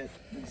 on that.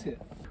 That's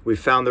it. We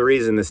found the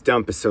reason this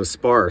dump is so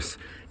sparse.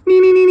 That's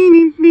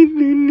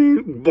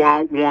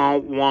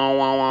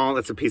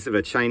a piece of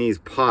a Chinese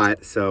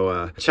pot.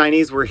 So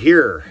Chinese were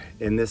here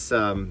in this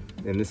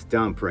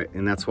dump, right?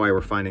 And that's why we're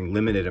finding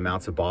limited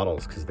amounts of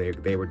bottles, because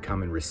they would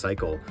come and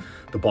recycle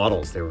the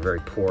bottles. They were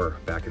very poor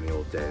back in the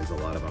old days, a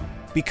lot of them.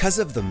 Because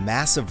of the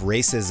massive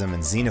racism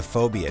and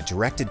xenophobia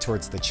directed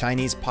towards the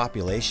Chinese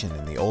population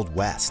in the Old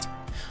West,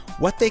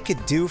 what they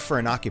could do for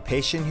an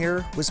occupation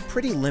here was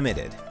pretty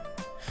limited.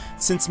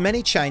 Since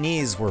many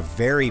Chinese were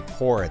very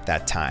poor at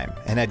that time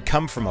and had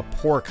come from a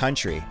poor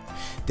country,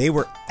 they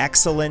were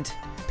excellent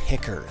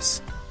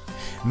pickers.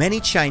 Many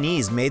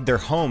Chinese made their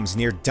homes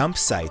near dump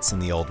sites in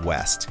the Old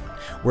West,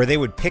 where they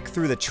would pick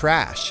through the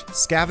trash,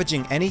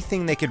 scavenging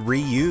anything they could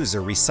reuse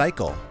or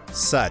recycle,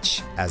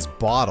 such as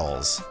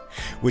bottles,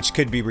 which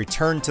could be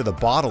returned to the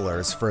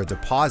bottlers for a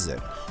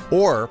deposit,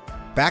 or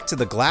back to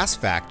the glass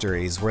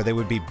factories where they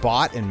would be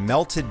bought and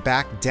melted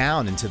back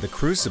down into the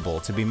crucible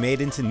to be made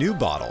into new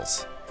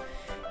bottles.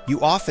 You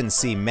often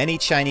see many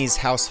Chinese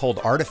household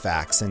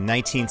artifacts in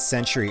 19th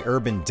century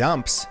urban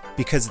dumps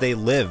because they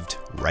lived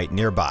right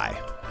nearby.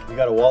 You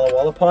got a Walla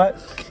Walla pot?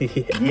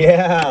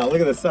 Yeah, look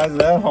at the size of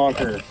that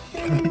honker.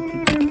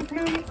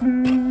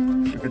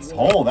 If it's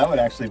whole, that would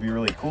actually be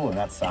really cool in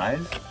that size.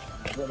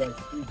 Is that like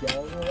 3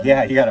 gallons?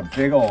 Yeah, he's got a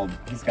big old.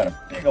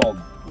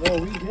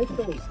 Well, we hit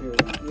those here.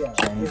 Yeah.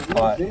 Chinese Yeah,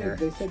 pot they, here.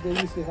 They said they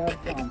used to have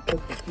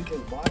put the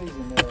people's bodies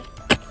in there.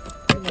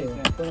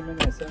 And put them in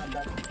there, send them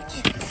back to town.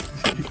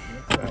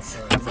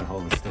 That's a hell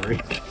of a story.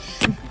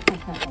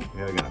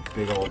 Yeah, we got a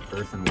big old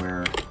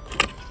earthenware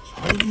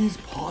Chinese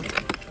pot.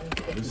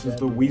 This is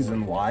the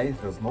reason why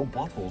there's no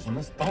bottles in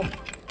this dump.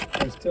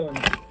 I was telling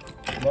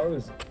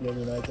Marcus the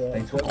other night that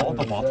They took all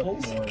the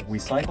bottles,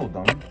 recycled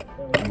them,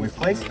 and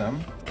replaced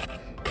them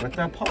with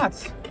their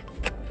pots.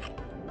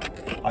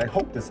 I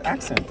hope this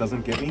accent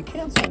doesn't get me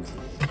canceled.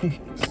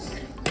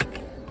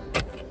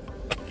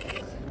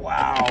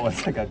 Wow,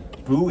 it's like a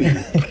buoy,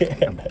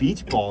 a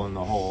beach ball in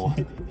the hole.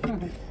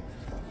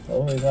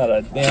 Only not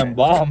a damn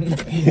bomb.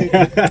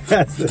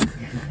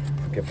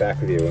 Get back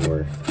with you when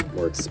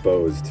we're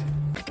exposed.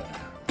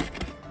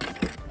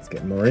 It's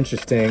getting more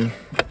interesting.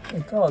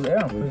 It's all there,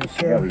 I'm pretty Yeah,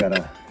 sure. we got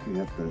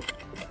the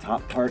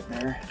top part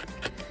there.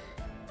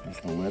 That's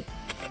the lip.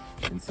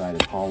 Inside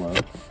is hollow.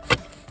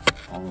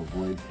 Hollow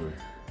void for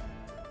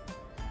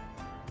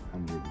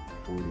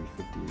 140,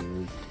 50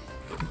 years.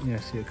 Yeah, I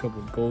see a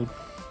couple of gold.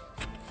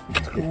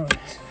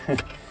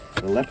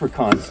 The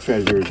leprechaun's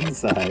treasure is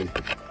inside.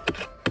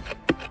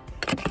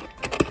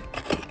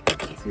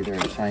 It's either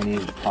a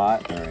Chinese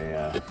pot or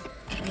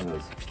one of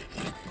those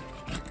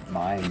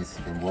mines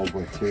from World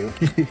War II.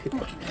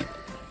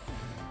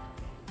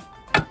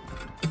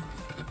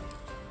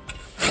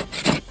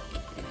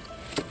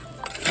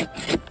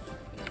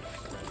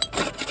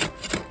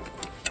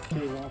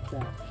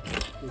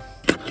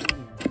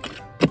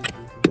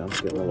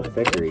 Dumps get a little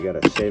thicker. You got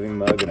a shaving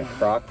mug and a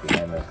crock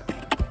behind the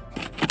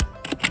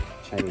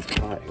Chinese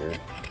pot here.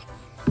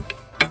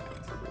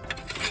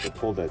 They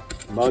pull the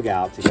mug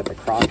out to get the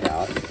crock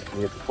out. And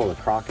you have to pull the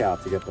crock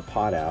out to get the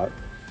pot out.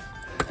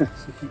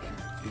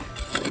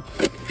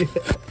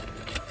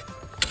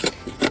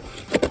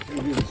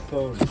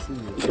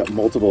 We've got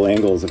multiple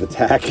angles of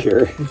attack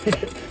here.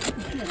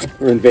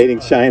 We're invading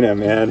China,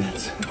 man.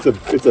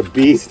 It's a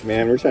beast,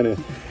 man. We're trying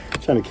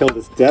to kill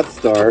this Death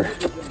Star.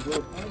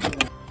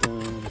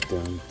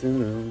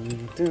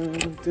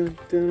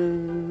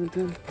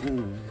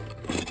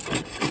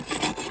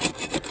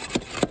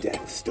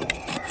 Death Star.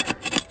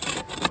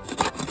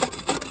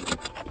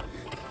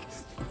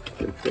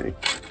 Good thing.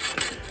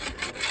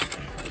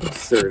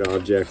 Absurd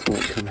objects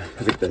won't come out.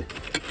 I think the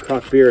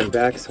crock beer and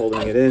back's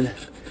holding it in.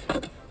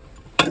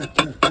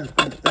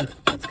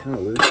 It's kind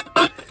of loose.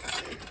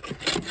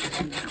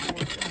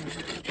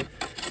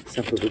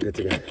 Some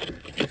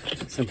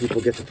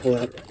people get to pull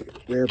out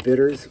rare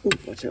bitters. Ooh,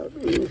 watch out.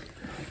 Ooh.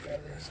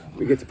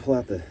 We get to pull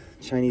out the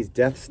Chinese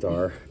Death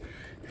Star.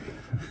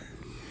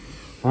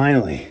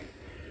 Finally.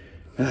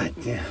 God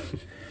damn.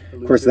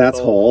 Of course, that's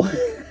whole.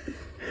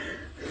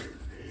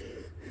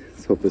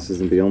 Let's hope this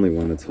isn't the only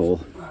one that's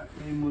whole.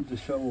 Even with the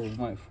shovel, it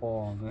might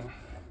fall on there.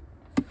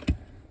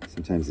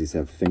 Sometimes these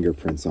have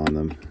fingerprints on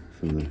them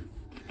from the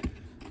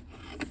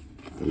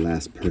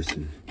last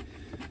person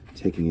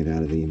taking it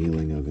out of the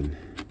annealing oven.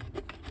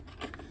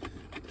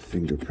 The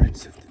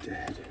fingerprints of the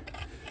dead.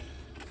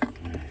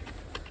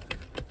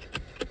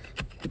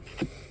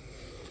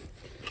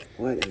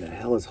 What in the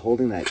hell is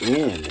holding that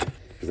in?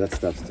 because that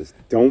stuff's just,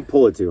 don't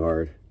pull it too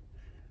hard.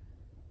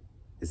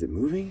 Is it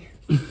moving?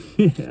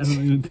 Yeah, I don't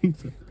even think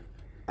so.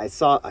 I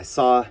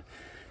saw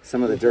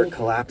some of the dirt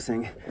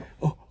collapsing.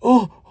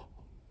 Oh,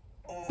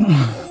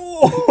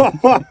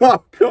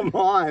 come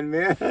on,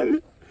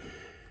 man.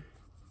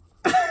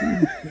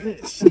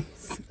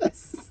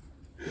 Jesus.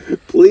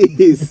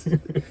 Please.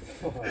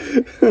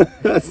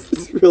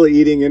 It's really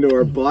eating into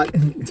our butt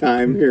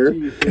time here.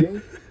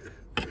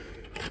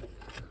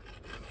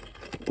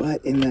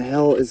 What in the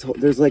hell is,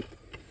 there's like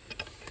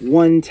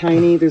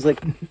there's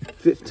like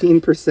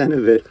 15%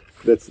 of it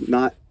that's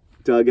not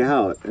dug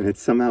out, and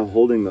it's somehow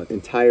holding the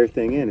entire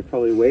thing in. It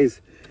probably weighs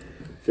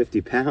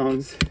 50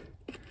 pounds.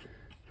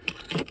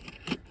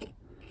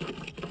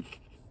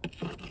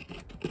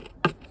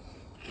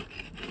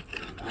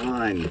 Come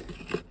on.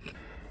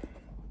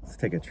 Let's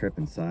take a trip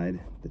inside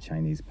the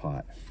Chinese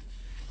pot.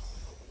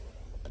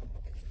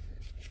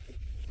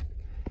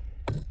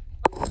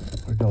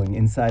 We're going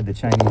inside the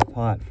Chinese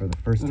pot for the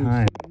first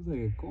time. There's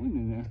like a coin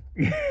in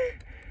there.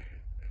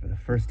 For the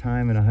first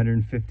time in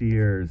 150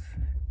 years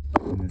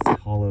in this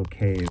hollow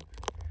cave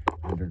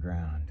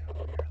underground. We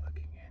are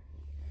looking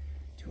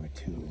into a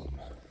tomb.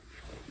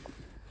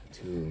 A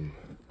tomb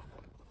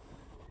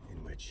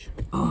in which...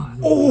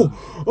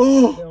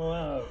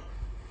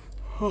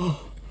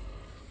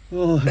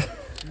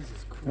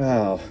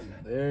 Wow.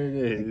 There it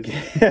is.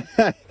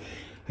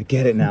 I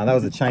get it now. That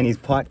was a Chinese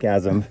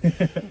potgasm.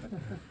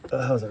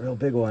 That was a real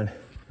big one.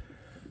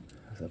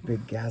 That was a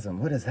big gasm.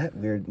 What is that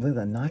weird? Look at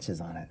the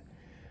notches on it.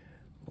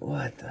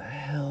 What the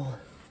hell?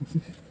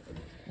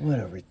 What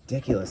a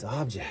ridiculous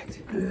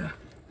object. Yeah.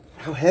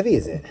 How heavy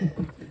is it?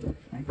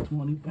 Like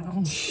 20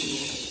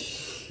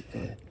 pounds.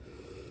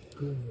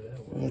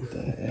 What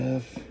the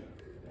F?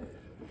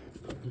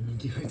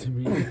 Give it to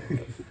me.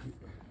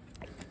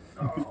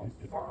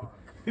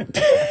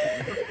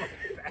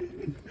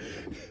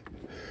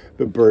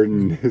 The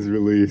burden is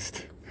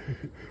released.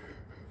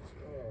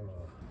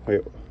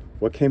 Wait,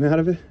 what came out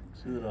of it?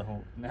 See what a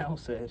whole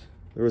mouse head.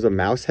 There was a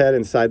mouse head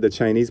inside the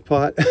Chinese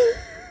pot?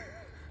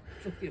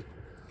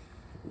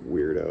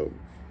 Weirdo.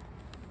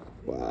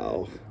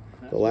 Wow.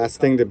 The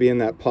last thing to be in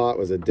that pot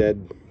was a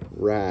dead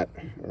rat.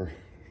 Or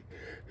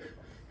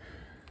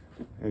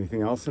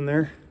anything else in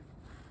there?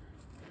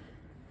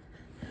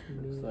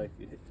 Looks like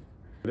it.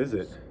 What is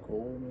it?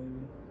 Coal,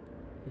 maybe?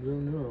 I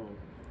don't know.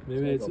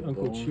 Maybe It's it's like a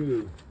Uncle bone.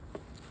 Chew.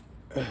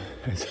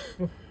 Let's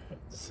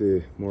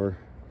see, more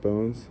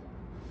bones.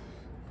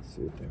 Let's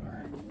see what they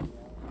are.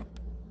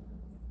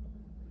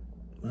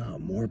 Wow,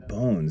 more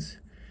bones.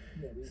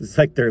 This is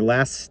like their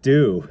last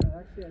stew.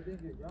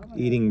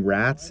 Eating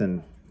rats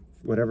and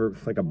whatever,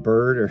 like a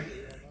bird or...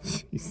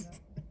 Jeez.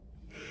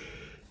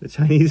 The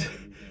Chinese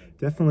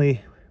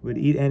definitely would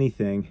eat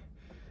anything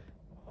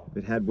if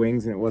it had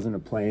wings and it wasn't a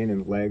plane,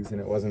 and legs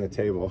and it wasn't a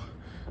table.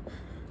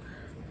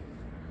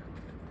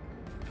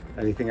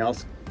 Anything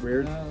else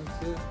weird? No,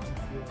 that's it.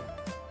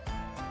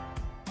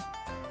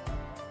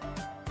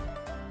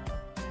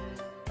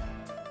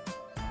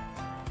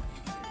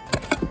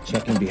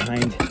 Checking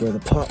behind where the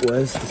pot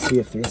was to see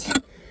if there's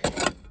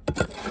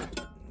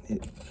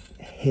it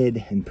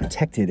hid and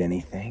protected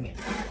anything.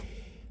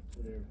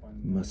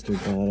 Mustard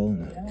bottle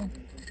and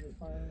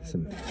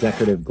some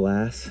decorative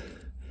glass.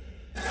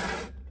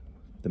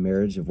 The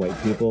marriage of white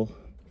people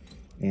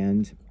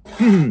and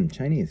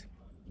Chinese.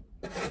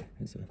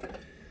 There's a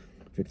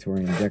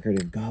Victorian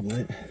decorative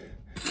goblet.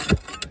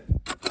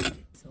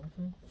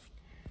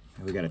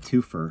 And we got a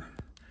twofer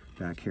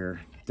back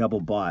here.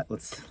 Double bought.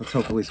 Let's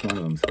hope at least one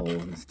of them's whole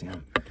in this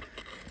damn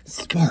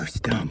sparse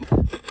dump.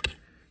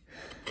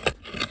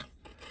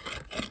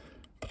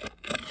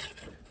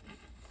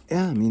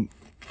 Yeah, I mean,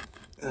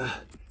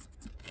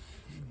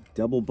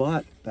 double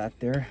bought back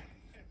there.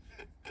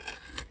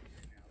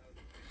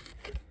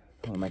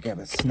 Oh, I might grab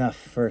a snuff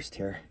first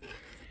here.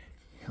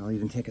 I'll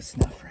even take a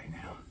snuff right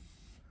now.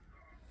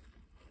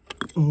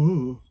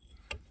 Ooh,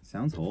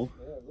 sounds whole.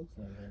 Yeah, it looks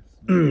like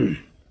it.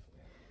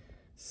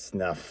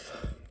 Snuff.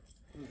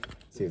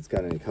 See if it's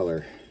got any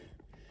color.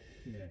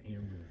 Yeah,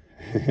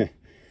 amber.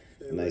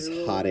 Nice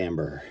hot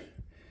amber.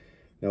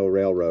 No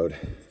railroad.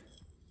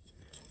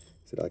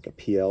 Is it like a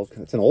PL?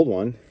 It's an old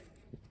one.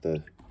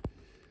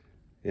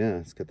 Yeah,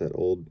 it's got that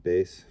old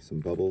base,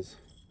 some bubbles.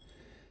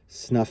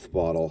 Snuff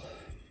bottle.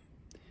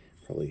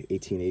 Probably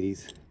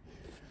 1880s.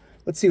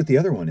 Let's see what the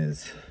other one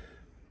is.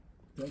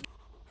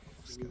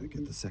 Just gotta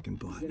get the second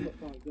bot.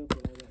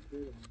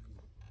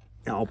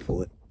 I'll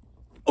pull it.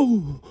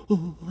 Ooh,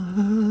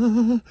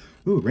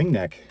 ring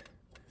neck.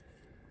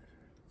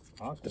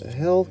 What the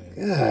hell?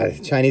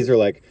 God, Chinese are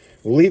like,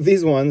 we'll leave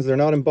these ones. They're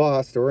not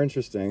embossed or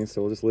interesting,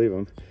 so we'll just leave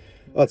them.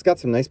 Oh, it's got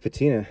some nice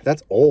patina.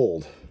 That's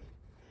old.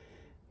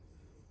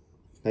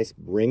 Nice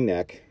ring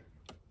neck.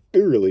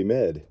 Really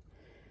mid.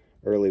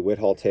 Early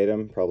Whitehall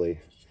Tatum, probably,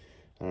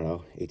 I don't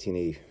know,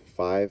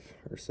 1885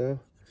 or so.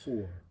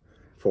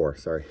 Four,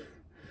 sorry.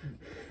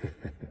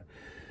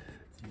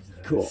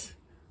 Cool.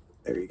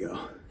 There you go.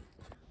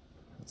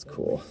 That's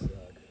cool.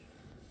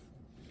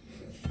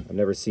 I've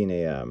never seen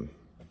a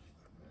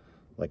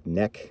like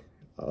neck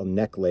a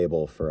neck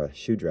label for a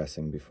shoe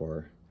dressing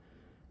before.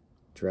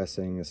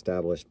 Dressing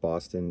established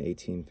Boston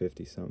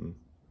 1850 something.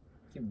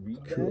 You can read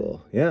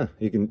Cool. Yeah,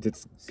 you can.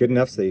 It's good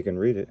enough so that you can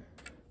read it.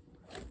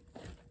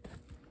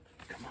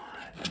 Come on.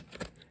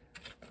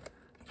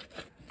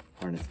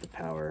 Harness the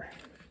power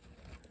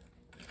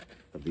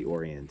of the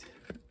Orient.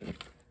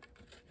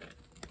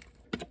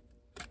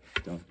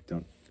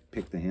 Don't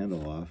pick the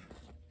handle off.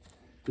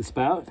 The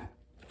spout?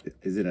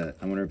 Is it a?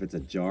 I wonder if it's a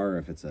jar or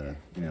if it's a,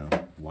 you know,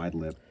 wide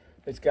lip.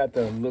 It's got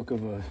the look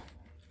of a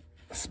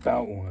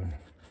spout one.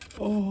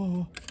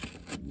 Oh,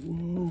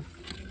 whoa,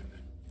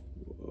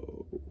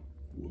 whoa,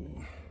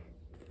 whoa.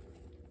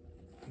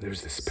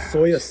 There's the spout.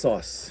 Soya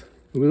sauce.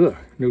 Look,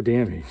 no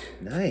damage.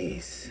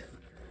 Nice.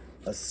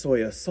 A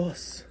soya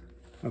sauce.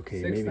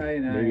 Okay,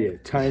 $6.99. maybe a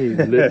tiny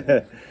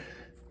lip.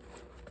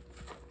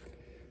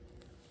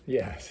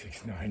 Yeah,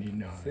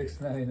 $6.99.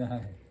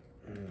 $6.99.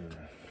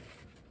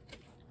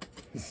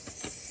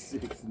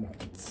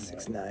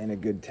 $6.99 a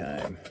good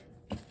time.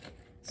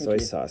 Soy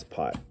sauce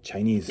pot.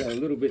 Chinese. Got a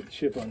little bit of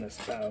chip on the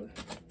spout.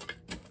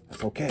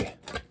 That's okay.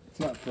 It's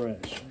not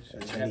fresh.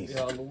 Chinese.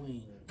 Happy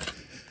Halloween.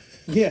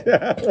 Yeah,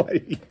 what are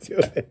you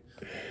doing?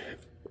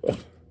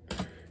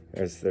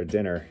 There's their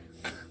dinner.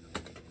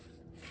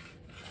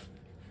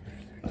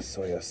 A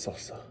soya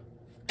salsa.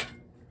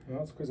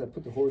 Well, it's because I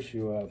put the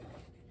horseshoe up.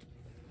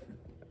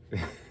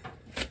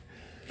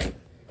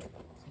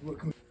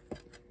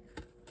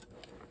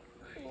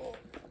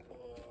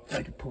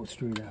 I can pull it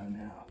straight out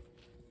now.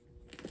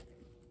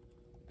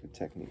 Good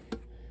technique.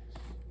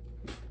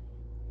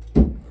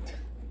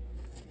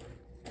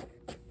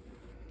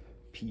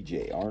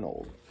 PJ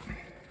Arnold.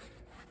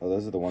 Oh,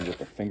 those are the ones with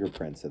the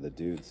fingerprints of the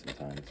dudes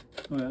sometimes.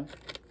 Oh, yeah?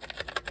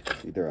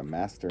 It's either a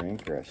master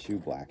ink or a shoe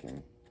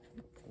blacking.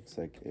 Looks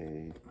like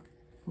a...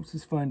 Let's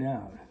just find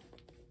out.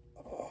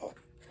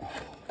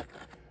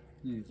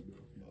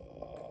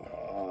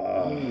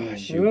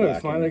 shoe Look,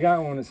 blacking. finally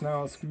got one. It's now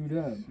all screwed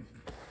up.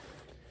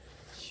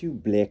 Shoe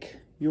blick.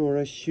 You're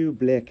a shoe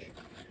blick.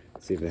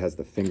 Let's see if it has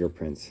the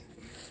fingerprints.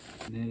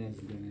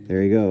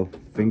 There you go.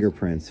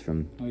 Fingerprints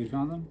from Oh, you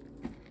found them?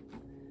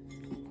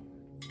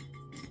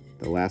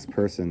 the last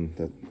person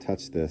that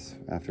touched this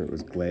after it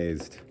was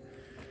glazed.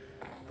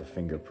 The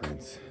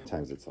fingerprints.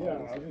 Times it's all. Yeah,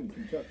 I was in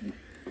Kentucky.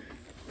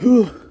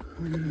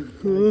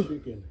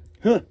 Chicken.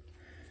 Huh.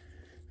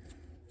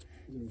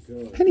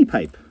 Penny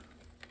pipe.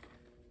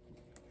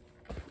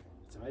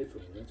 It's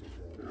iPhone, that's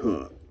what's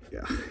Huh.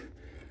 Yeah.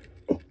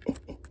 Oh,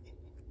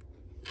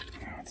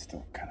 it's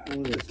still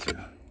kind of.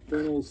 wrong.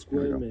 Funnel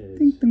square maze.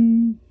 Ding,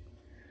 ding.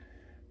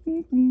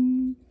 Ding,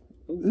 ding.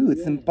 Ooh,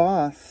 it's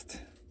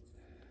embossed.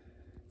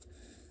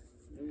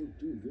 That would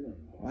do good on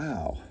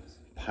Wow.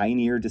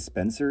 Pioneer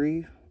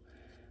Dispensary?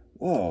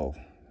 Whoa.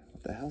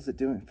 What the hell's it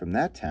doing from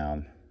that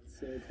town?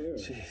 Santa Clara,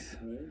 Jeez.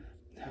 right?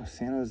 No,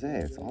 San Jose.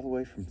 It's all the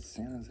way from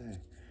San Jose,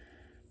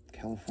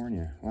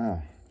 California.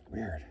 Wow.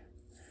 Weird.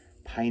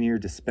 Pioneer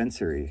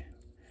Dispensary.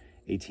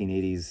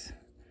 1880s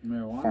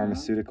Marijuana.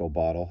 pharmaceutical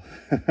bottle.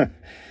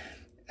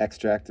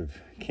 Extract of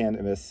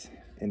cannabis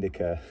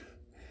indica.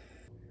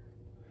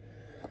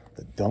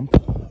 The dump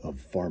of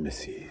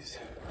pharmacies.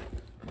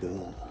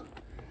 Ugh.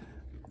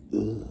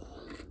 Ugh.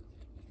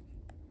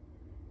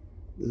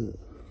 Ugh.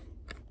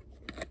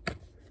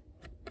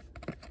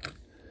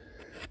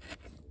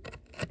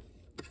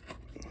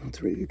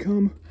 It's ready to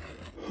come.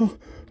 Oh.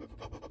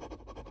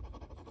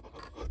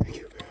 Thank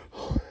you.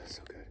 Oh, that's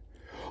so good.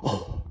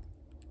 Oh.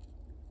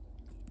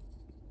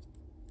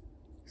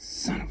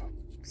 Son of a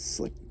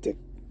slick dick.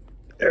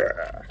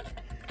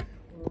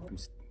 I'm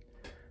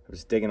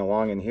just digging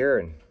along in here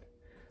and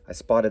I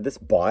spotted this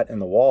bot in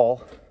the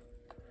wall.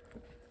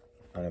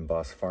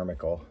 Unembossed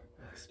Pharmacal.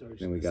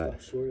 Then we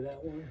got Short of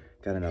that one.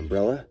 got an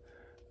umbrella.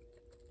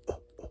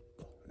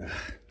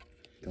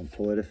 Don't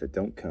pull it if it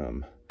don't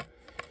come.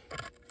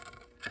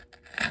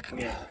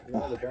 Yeah,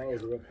 all the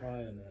bottles are up high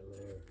on that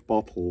layer.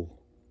 Bottle.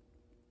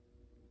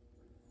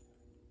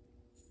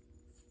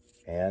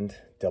 And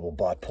double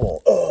bot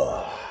pull.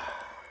 Ugh.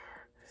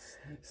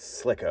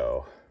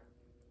 Slicko.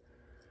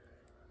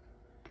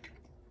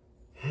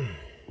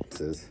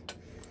 This is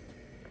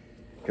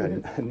got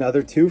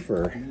another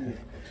twofer.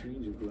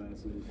 Change of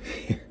glasses.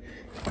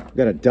 We've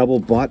got a double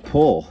bot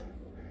pull.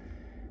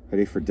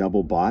 Ready for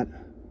double bot?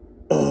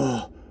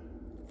 Ugh.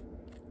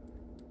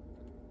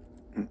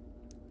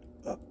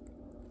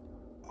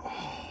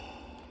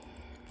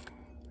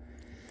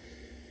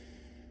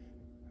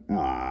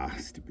 Ah,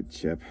 stupid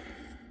chip.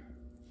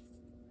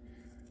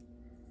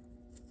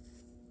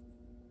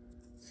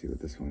 Let's see what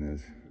this one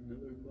is.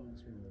 Another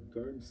boss one.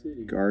 Garden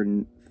City.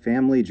 Garden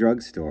Family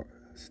Drug Store.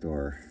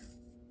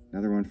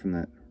 Another one from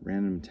that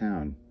random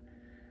town.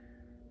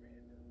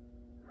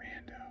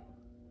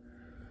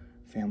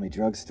 Rando. Family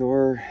Drug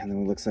Store. And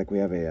then it looks like we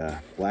have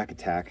a Black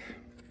Attack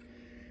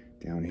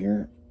down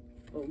here.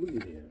 Oh, look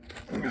at it.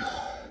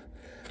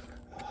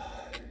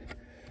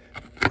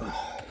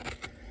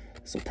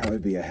 This will probably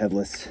be a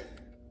headless.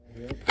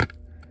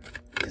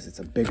 Because it's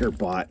a bigger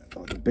bot.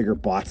 Oh, the bigger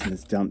bots in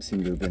this dump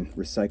seem to have been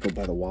recycled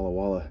by the Walla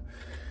Walla.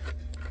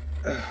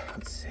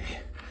 Let's see.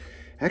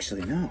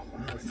 Actually, no.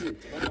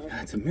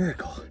 That's a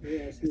miracle.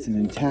 It's an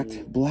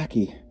intact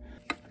blackie.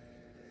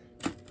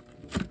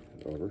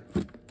 Over.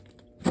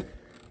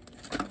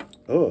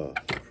 Oh.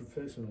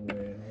 Professional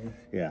way, huh?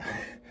 Yeah.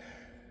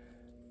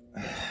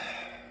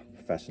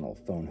 Professional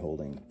phone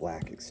holding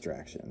black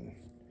extraction.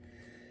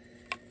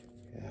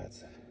 Yeah,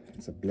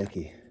 it's a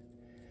blicky.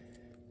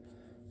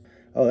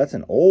 Oh, that's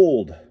an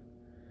old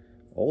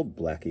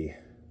blackie.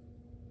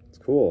 It's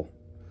cool.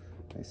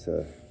 Nice.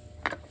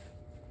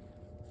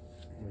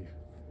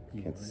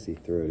 Can't see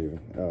through it even.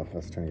 Oh, I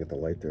was trying to get the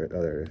light through it.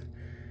 Oh, there it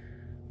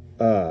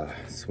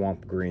is.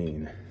 Swamp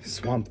green.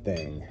 Swamp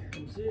thing.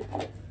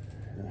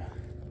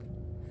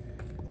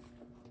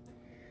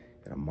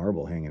 Got a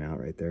marble hanging out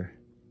right there.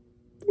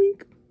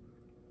 Wink.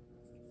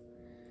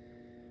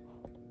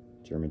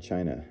 German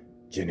China.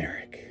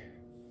 Generic.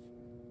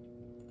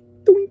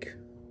 Doink.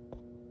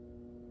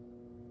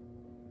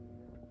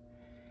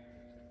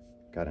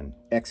 Got an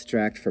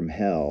extract from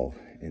hell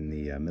in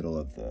the middle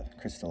of the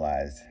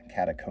crystallized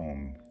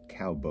catacomb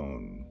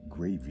cowbone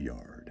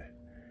graveyard.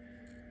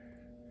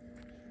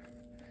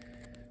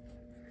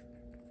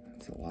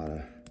 That's a lot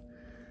of,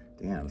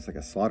 damn, it's like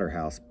a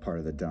slaughterhouse part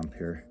of the dump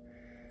here.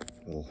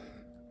 Little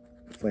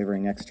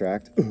flavoring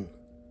extract.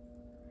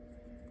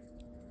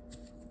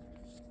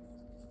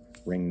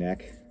 Ring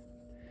neck.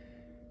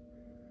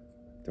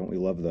 Don't we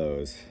love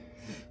those?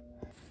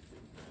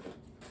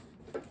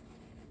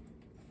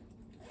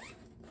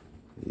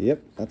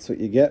 Yep, that's what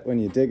you get when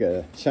you dig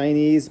a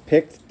Chinese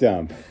picked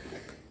dump.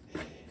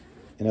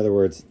 In other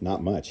words,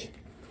 not much.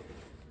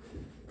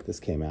 This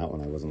came out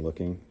when I wasn't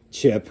looking.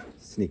 Chip,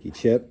 sneaky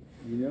Chip.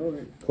 You know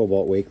it.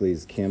 Cobalt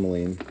Wakely's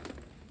Cameline.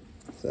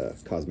 It's a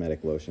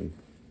cosmetic lotion.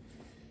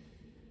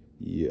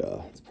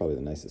 Yeah, it's probably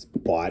the nicest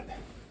bot.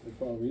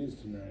 That's all we use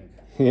tonight.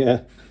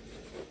 Yeah.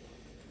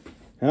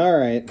 All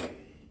right.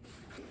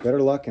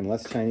 Better luck and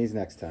less Chinese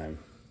next time.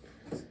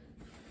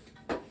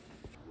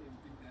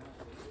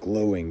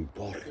 Glowing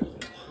bottle.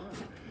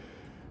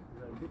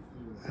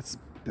 That's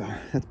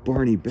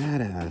Barney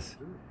Badass.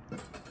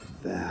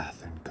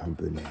 Bath and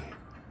Company.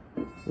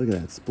 Look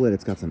at that split.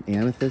 It's got some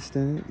amethyst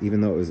in it.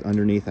 Even though it was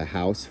underneath a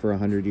house for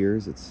 100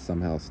 years, it's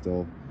somehow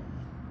still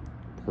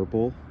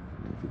purple.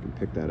 I don't know if you can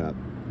pick that up.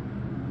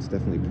 It's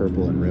definitely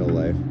purple in real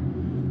life.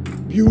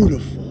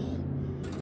 Beautiful.